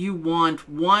 you want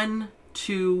 1,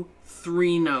 2,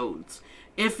 3 nodes.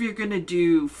 If you're going to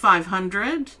do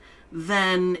 500,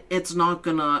 then it's not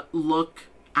going to look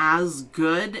as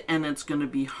good and it's going to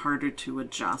be harder to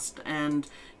adjust. And,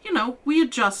 you know, we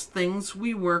adjust things,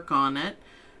 we work on it.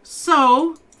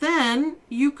 So then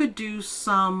you could do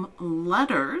some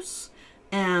letters.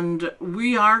 And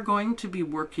we are going to be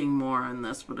working more on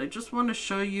this, but I just want to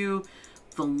show you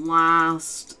the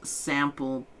last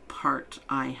sample part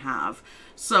I have.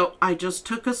 So I just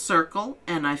took a circle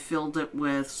and I filled it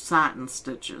with satin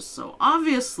stitches. So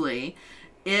obviously,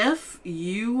 if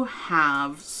you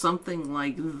have something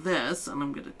like this, and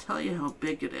I'm going to tell you how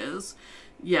big it is.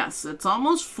 Yes, it's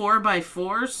almost 4 by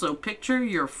 4. So picture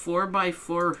your 4 by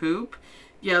 4 hoop.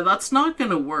 Yeah, that's not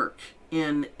going to work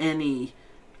in any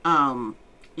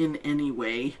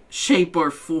way, shape, or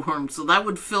form. So that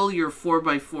would fill your 4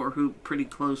 by 4 hoop pretty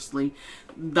closely.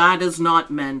 That is not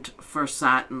meant for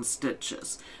satin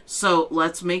stitches. So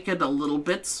let's make it a little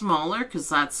bit smaller because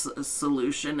that's a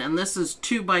solution. And this is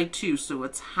 2 by 2, so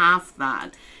it's half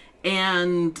that.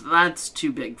 And that's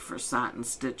too big for satin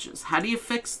stitches. How do you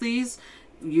fix these?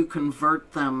 You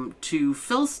convert them to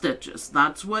fill stitches.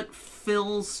 That's what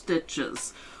fill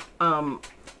stitches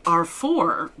are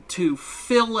for, to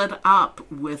fill it up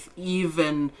with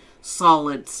even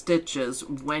solid stitches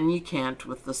when you can't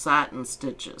with the satin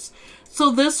stitches.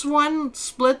 So this one,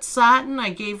 split satin,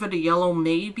 I gave it a yellow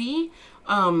maybe.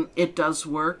 It does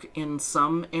work in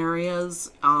some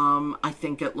areas. I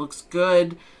think it looks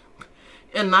good.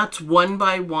 And that's 1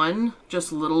 by 1,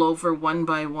 just a little over 1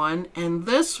 by 1. And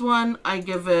this one, I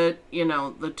give it, you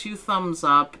know, the 2 thumbs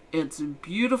up. It's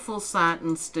beautiful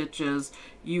satin stitches.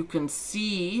 You can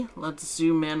see, let's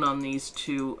zoom in on these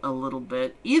two a little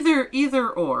bit. Either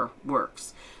or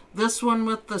works. This one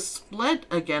with the split,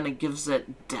 again, it gives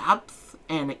it depth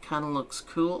and it kind of looks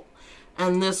cool.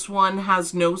 And this one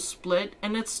has no split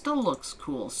and it still looks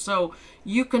cool. So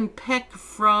you can pick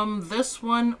from this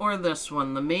one or this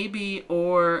one, the maybe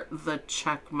or the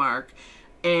check mark,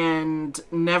 and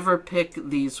never pick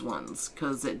these ones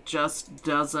because it just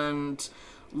doesn't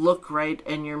look right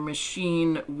and your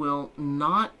machine will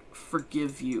not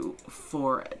forgive you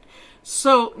for it.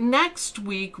 So next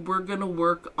week we're going to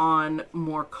work on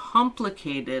more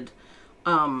complicated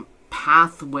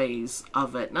pathways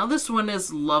of it. Now this one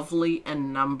is lovely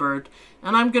and numbered,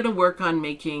 and I'm going to work on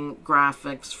making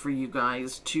graphics for you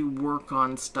guys to work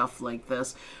on stuff like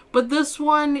this. But this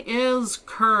one is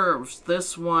curves.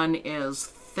 This one is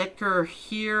thicker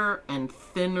here and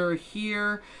thinner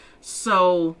here.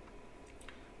 So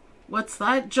what's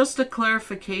that? Just a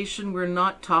clarification, we're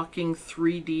not talking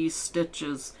 3D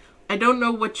stitches. I don't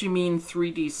know what you mean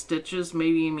 3D stitches.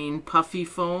 Maybe you mean puffy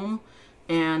foam.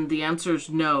 And the answer is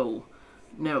no.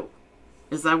 No.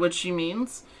 Is that what she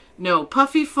means? No.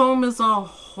 Puffy foam is a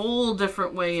whole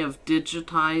different way of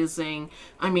digitizing.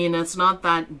 I mean, it's not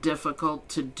that difficult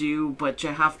to do, but you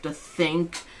have to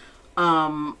think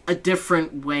a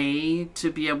different way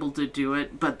to be able to do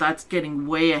it, but that's getting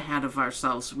way ahead of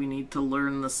ourselves. We need to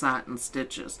learn the satin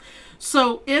stitches.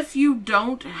 So if you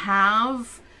don't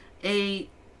have a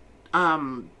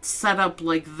setup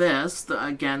like this,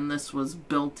 again, this was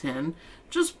built in,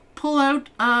 just pull out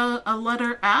a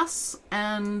letter S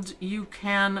and you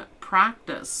can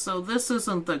practice. So this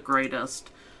isn't the greatest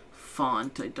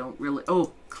font. I don't really,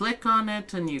 oh, click on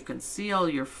it and you can see all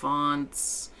your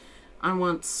fonts. I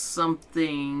want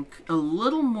something a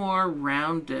little more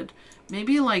rounded,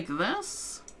 maybe like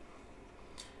this.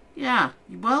 Yeah,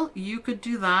 well, you could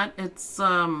do that. It's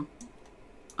I'm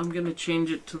going to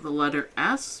change it to the letter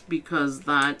S because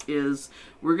that is,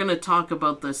 we're going to talk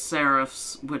about the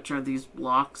serifs, which are these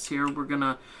blocks here. We're going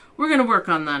to work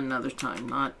on that another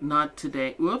time, not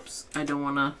today. Whoops, I don't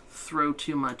want to throw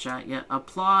too much at you.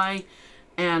 Apply,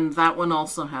 and that one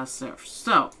also has serifs.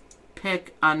 So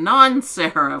pick a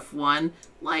non-serif one,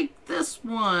 like this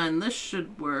one. This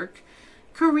should work.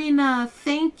 Karina,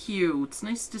 thank you. It's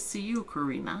nice to see you,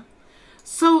 Karina.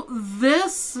 So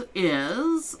this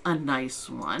is a nice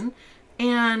one,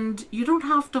 and you don't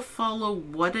have to follow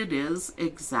what it is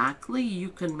exactly. You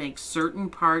can make certain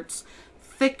parts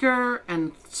thicker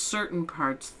and certain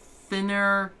parts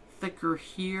thinner, thicker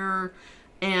here,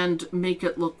 and make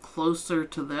it look closer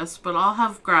to this. But I'll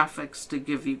have graphics to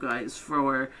give you guys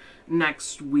for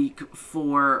next week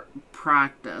for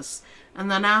practice.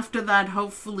 And then after that,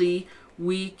 hopefully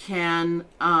we can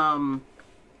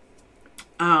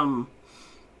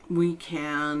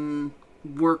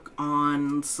work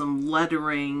on some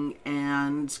lettering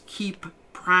and keep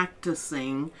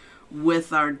practicing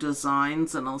with our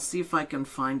designs. And I'll see if I can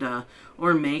find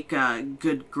or make a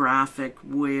good graphic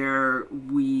where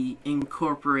we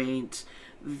incorporate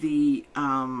the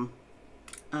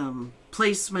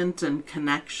placement and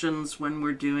connections when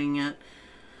we're doing it.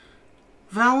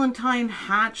 Valentine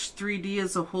Hatch 3D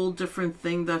is a whole different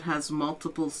thing that has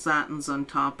multiple satins on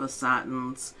top of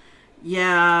satins.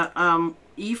 Yeah,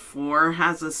 E4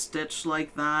 has a stitch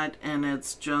like that, and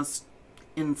it's just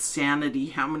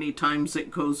insanity how many times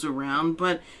it goes around,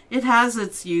 but it has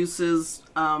its uses,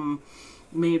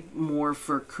 made more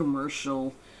for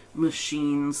commercial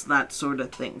machines, that sort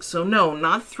of thing. So no,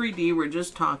 not 3D, we're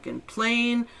just talking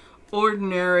plain,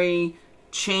 ordinary,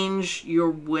 change your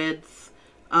width,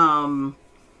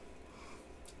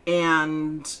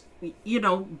 and, you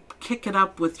know, kick it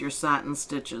up with your satin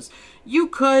stitches. You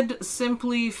could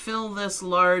simply fill this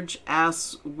large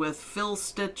S with fill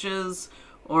stitches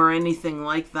or anything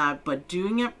like that, but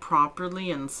doing it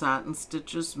properly in satin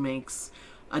stitches makes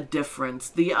a difference.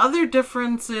 The other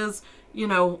difference is, you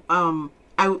know,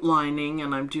 outlining,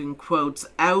 and I'm doing quotes,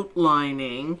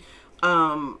 outlining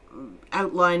to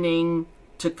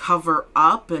cover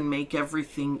up and make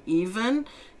everything even.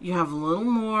 You have a little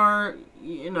more,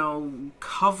 you know,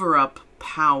 cover up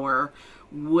power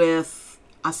with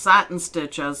a satin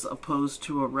stitch as opposed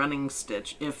to a running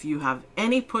stitch. If you have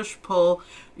any push-pull,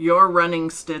 your running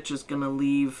stitch is going to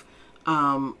leave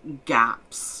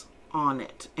gaps on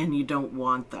it, and you don't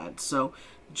want that. So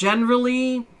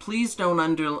generally, please don't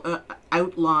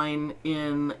outline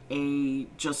in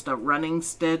just a running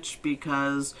stitch,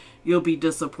 because you'll be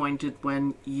disappointed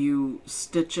when you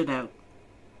stitch it out.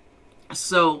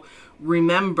 So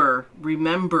remember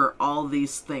all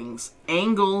these things.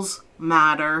 Angles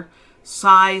matter,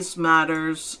 size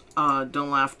matters.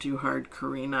 Don't laugh too hard,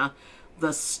 Karina.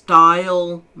 The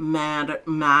style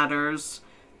matters,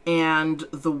 and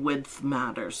the width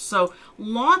matters. So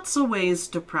lots of ways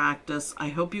to practice. I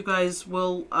hope you guys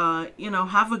will, you know,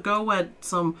 have a go at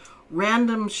some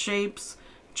random shapes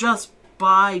just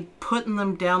by putting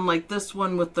them down, like this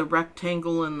one with the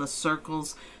rectangle and the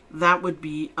circles. That would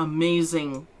be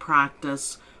amazing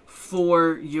practice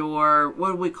for your,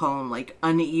 what do we call them, like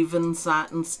uneven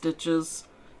satin stitches,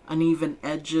 uneven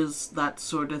edges, that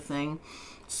sort of thing.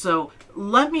 So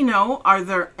let me know, are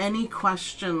there any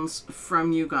questions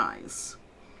from you guys?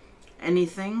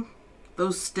 Anything?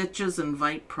 Those stitches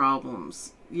invite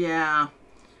problems. Yeah.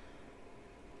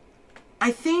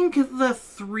 I think the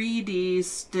 3D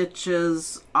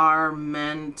stitches are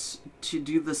meant to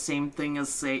do the same thing as,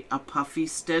 say, a puffy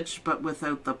stitch, but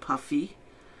without the puffy.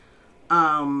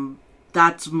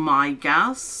 That's my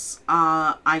guess.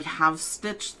 I have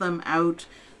stitched them out.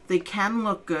 They can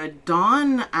look good.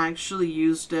 Don actually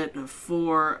used it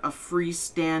for a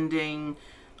freestanding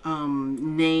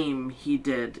name he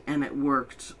did, and it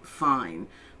worked fine.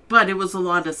 But it was a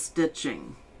lot of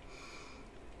stitching.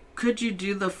 Could you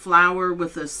do the flower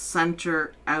with a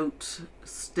center out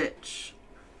stitch?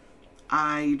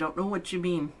 I don't know what you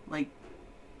mean. Like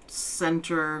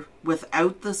center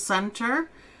without the center?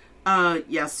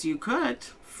 Yes, you could.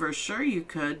 For sure you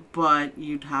could, but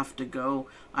you'd have to go.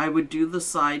 I would do the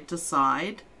side to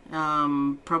side.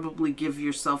 Probably give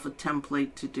yourself a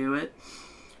template to do it.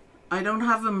 I don't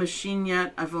have a machine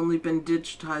yet. I've only been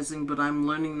digitizing, but I'm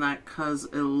learning that because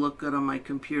it'll look good on my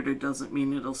computer doesn't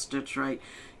mean it'll stitch right.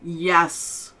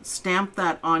 Yes, stamp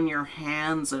that on your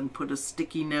hands and put a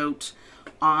sticky note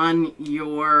on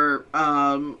your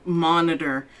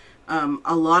monitor.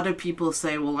 A lot of people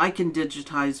say, well, I can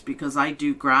digitize because I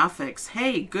do graphics.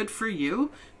 Hey, good for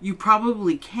you. You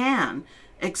probably can,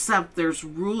 except there's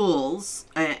rules,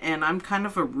 and I'm kind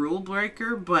of a rule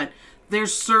breaker, but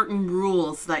there's certain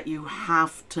rules that you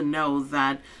have to know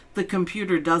that the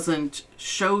computer doesn't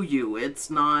show you. It's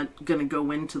not going to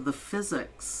go into the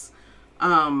physics.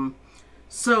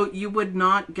 So you would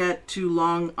not get too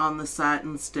long on the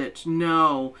satin stitch.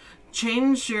 No.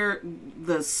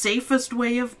 The safest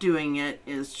way of doing it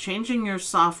is changing your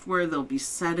software. There'll be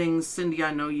settings. Cindy,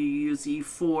 I know you use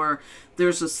E4.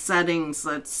 There's a settings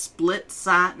that's split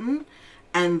satin,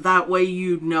 and that way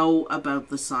you know about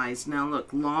the size. Now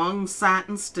look, long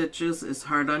satin stitches is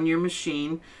hard on your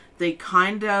machine. They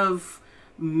kind of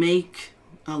make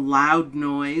a loud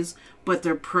noise, but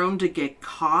they're prone to get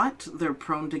caught. They're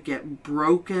prone to get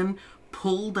broken,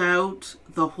 pulled out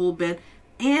the whole bit,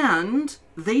 and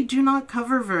they do not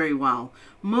cover very well.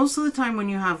 Most of the time when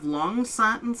you have long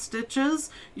satin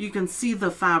stitches, you can see the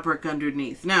fabric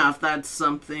underneath. Now, if that's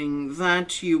something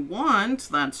that you want,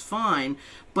 that's fine,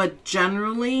 but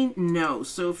generally, no.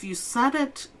 So if you set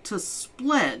it to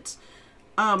split,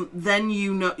 then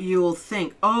you'll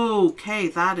think, oh, okay,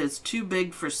 that is too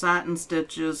big for satin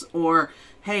stitches, or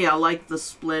hey, I like the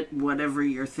split, whatever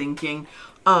you're thinking.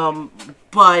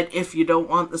 But if you don't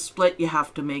want the split, you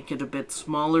have to make it a bit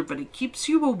smaller, but it keeps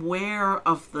you aware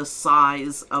of the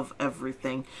size of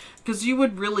everything, because you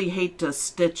would really hate to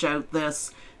stitch out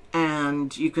this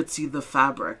and you could see the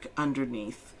fabric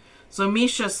underneath. So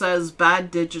Misha says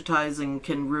bad digitizing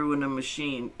can ruin a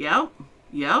machine. Yep,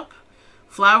 yep.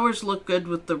 Flowers look good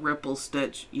with the ripple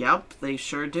stitch. Yep, they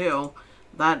sure do.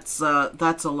 That's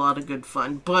a lot of good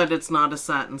fun, but it's not a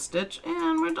satin stitch,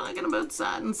 and we're talking about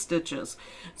satin stitches.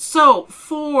 So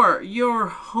for your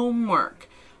homework,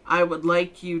 I would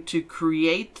like you to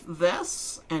create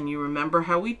this, and you remember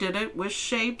how we did it with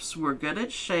shapes. We're good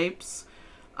at shapes.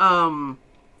 So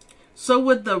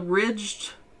would the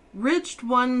ridged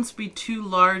ones be too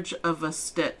large of a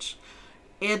stitch?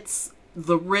 It's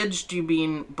the ridged, you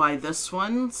mean by this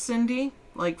one, Cindy?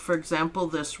 Like, for example,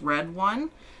 this red one.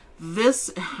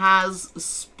 This has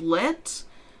split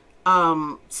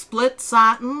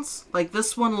satins. Like,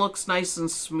 this one looks nice and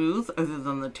smooth, other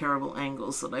than the terrible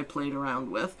angles that I played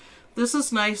around with. This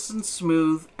is nice and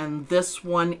smooth, and this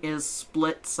one is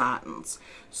split satins.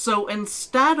 So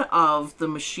instead of the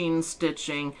machine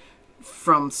stitching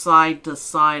from side to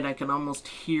side, I can almost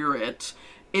hear it.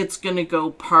 It's going to go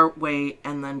part way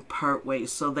and then part way.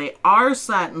 So they are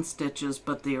satin stitches,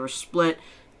 but they are split,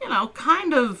 you know,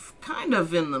 kind of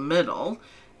in the middle,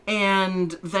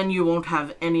 and then you won't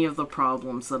have any of the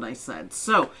problems that I said.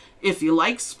 So if you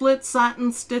like split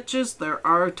satin stitches, there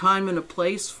are a time and a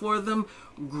place for them.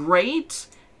 Great.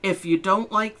 If you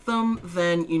don't like them,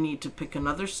 then you need to pick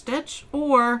another stitch,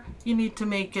 or you need to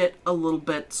make it a little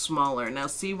bit smaller. Now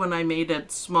see, when I made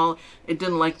it small, it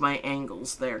didn't like my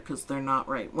angles there because they're not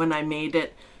right. When I made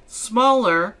it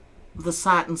smaller, the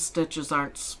satin stitches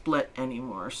aren't split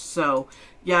anymore. So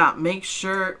yeah, make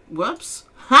sure, whoops,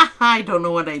 I don't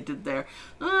know what I did there.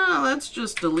 Let's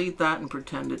just delete that and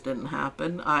pretend it didn't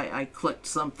happen. I clicked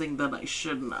something that I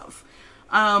shouldn't have.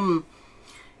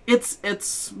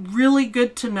 It's really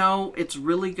good to know. It's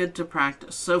really good to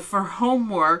practice. So for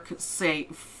homework, say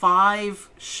 5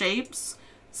 shapes,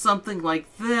 something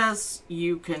like this.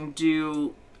 You can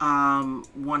do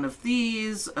one of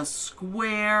these, a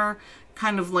square,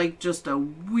 kind of like just a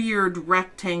weird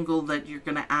rectangle that you're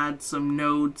going to add some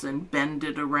nodes and bend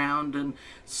it around and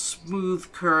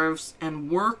smooth curves, and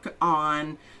work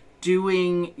on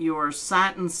doing your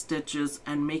satin stitches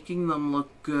and making them look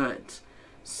good.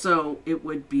 So it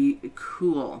would be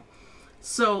cool.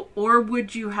 So, or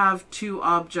would you have 2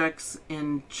 objects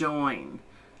in join?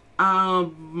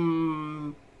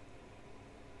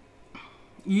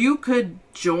 You could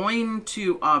join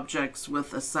 2 objects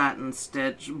with a satin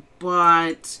stitch,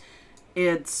 but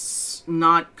it's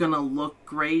not gonna look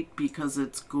great because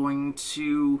it's going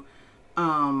to,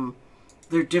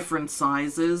 they're different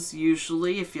sizes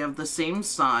usually. If you have the same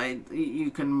side,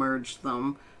 you can merge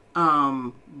them.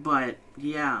 But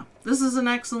yeah, this is an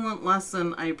excellent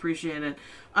lesson. I appreciate it.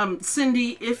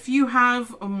 Cindy, if you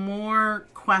have more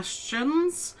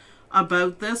questions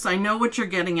about this. I know what you're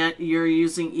getting at. You're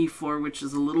using E4, which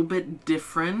is a little bit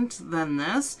different than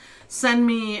this. Send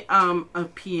me a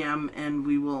PM and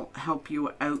we will help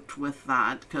you out with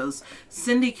that, because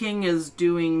Cindy King is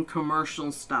doing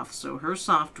commercial stuff, so her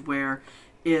software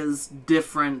is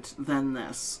different than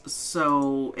this.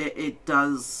 So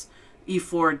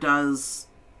E4 does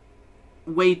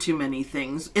way too many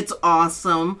things. It's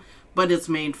awesome, but it's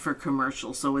made for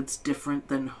commercial, so it's different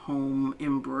than home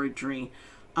embroidery.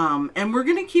 And we're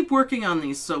going to keep working on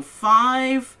these. So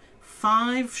five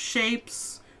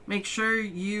shapes. Make sure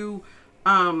you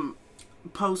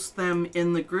post them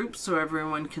in the group so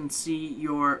everyone can see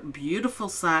your beautiful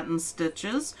satin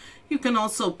stitches. You can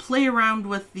also play around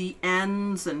with the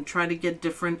ends and try to get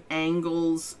different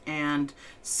angles and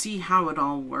see how it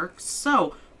all works.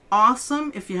 So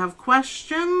awesome. If you have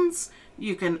questions,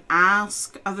 you can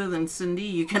ask, other than Cindy,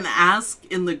 you can ask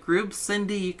in the group.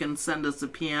 Cindy, you can send us a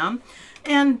PM.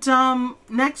 And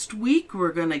next week,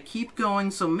 we're going to keep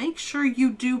going. So make sure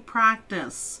you do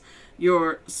practice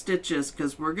your stitches,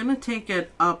 because we're going to take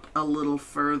it up a little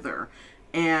further.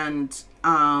 And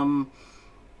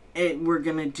we're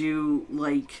going to do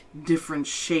like different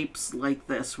shapes like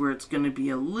this, where it's going to be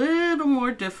a little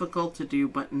more difficult to do,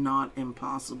 but not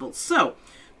impossible. So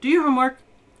do your homework.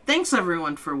 Thanks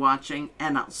everyone for watching,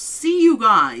 and I'll see you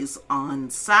guys on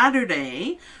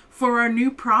Saturday for our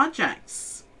new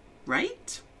projects.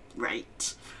 Right?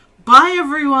 Right. Bye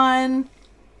everyone.